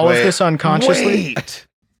doing all of this unconsciously. Wait.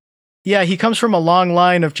 Yeah, he comes from a long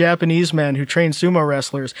line of Japanese men who train sumo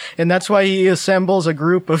wrestlers, and that's why he assembles a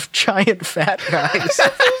group of giant fat guys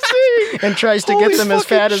and tries to get them as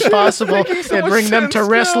fat as possible and bring them to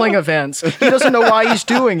wrestling events. He doesn't know why he's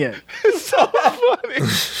doing it. It's so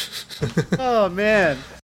funny. Oh, man.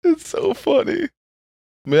 It's so funny.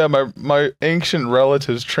 Yeah, my ancient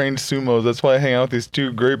relatives trained sumos. That's why I hang out with these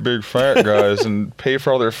two great big fat guys and pay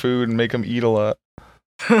for all their food and make them eat a lot.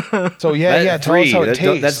 So yeah, tell us how it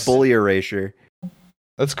tastes. That's bully erasure.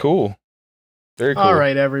 That's cool. Very cool. All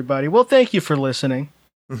right, everybody. Well, thank you for listening.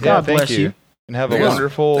 God bless you. And have a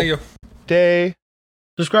wonderful day.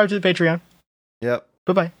 Subscribe to the Patreon. Yep.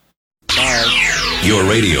 Bye-bye. Bye. Your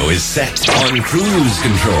radio is set on cruise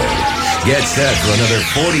control. Get set for another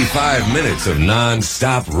 45 minutes of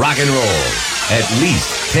non-stop rock and roll. At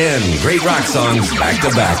least 10 great rock songs back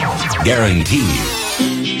to back. Guaranteed.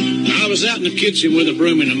 I was out in the kitchen with a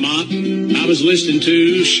broom and a mop. I was listening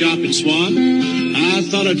to Shop and Swap. I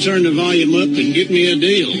thought I'd turn the volume up and get me a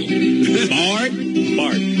deal. Bart,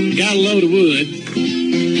 got a load of wood.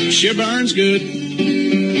 Sure burns good.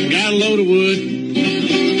 Got a load of wood.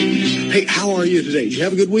 Hey, how are you today? Did you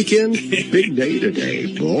have a good weekend? Big day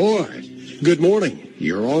today. Boy. Good morning.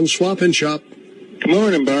 You're on Swap and Shop. Good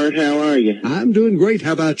morning, Bart. How are you? I'm doing great.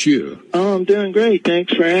 How about you? Oh, I'm doing great.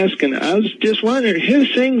 Thanks for asking. I was just wondering, who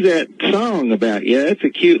sings that song about you? That's a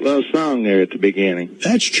cute little song there at the beginning.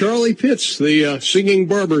 That's Charlie Pitts, the singing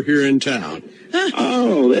barber here in town.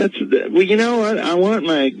 Oh, well, you know what? I want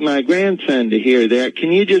my grandson to hear that.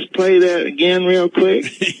 Can you just play that again real quick?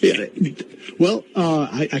 Yeah. Well,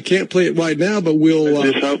 I can't play it right now, but we'll... I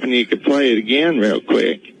was just hoping you could play it again real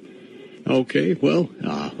quick. Okay, well,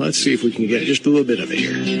 let's see if we can get just a little bit of it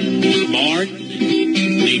here. Bart,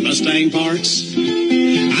 need Mustang parts?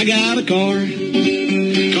 I got a car.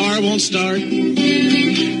 Car won't start.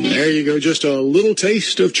 There you go, just a little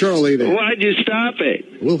taste of Charlie there. Why'd you stop it?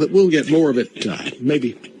 We'll get more of it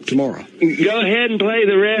maybe tomorrow. Go ahead and play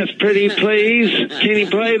the rest, pretty please. Can you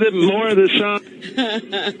play more of the song?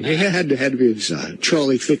 It had to be his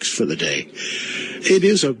Charlie fix for the day. It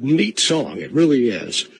is a neat song, it really is.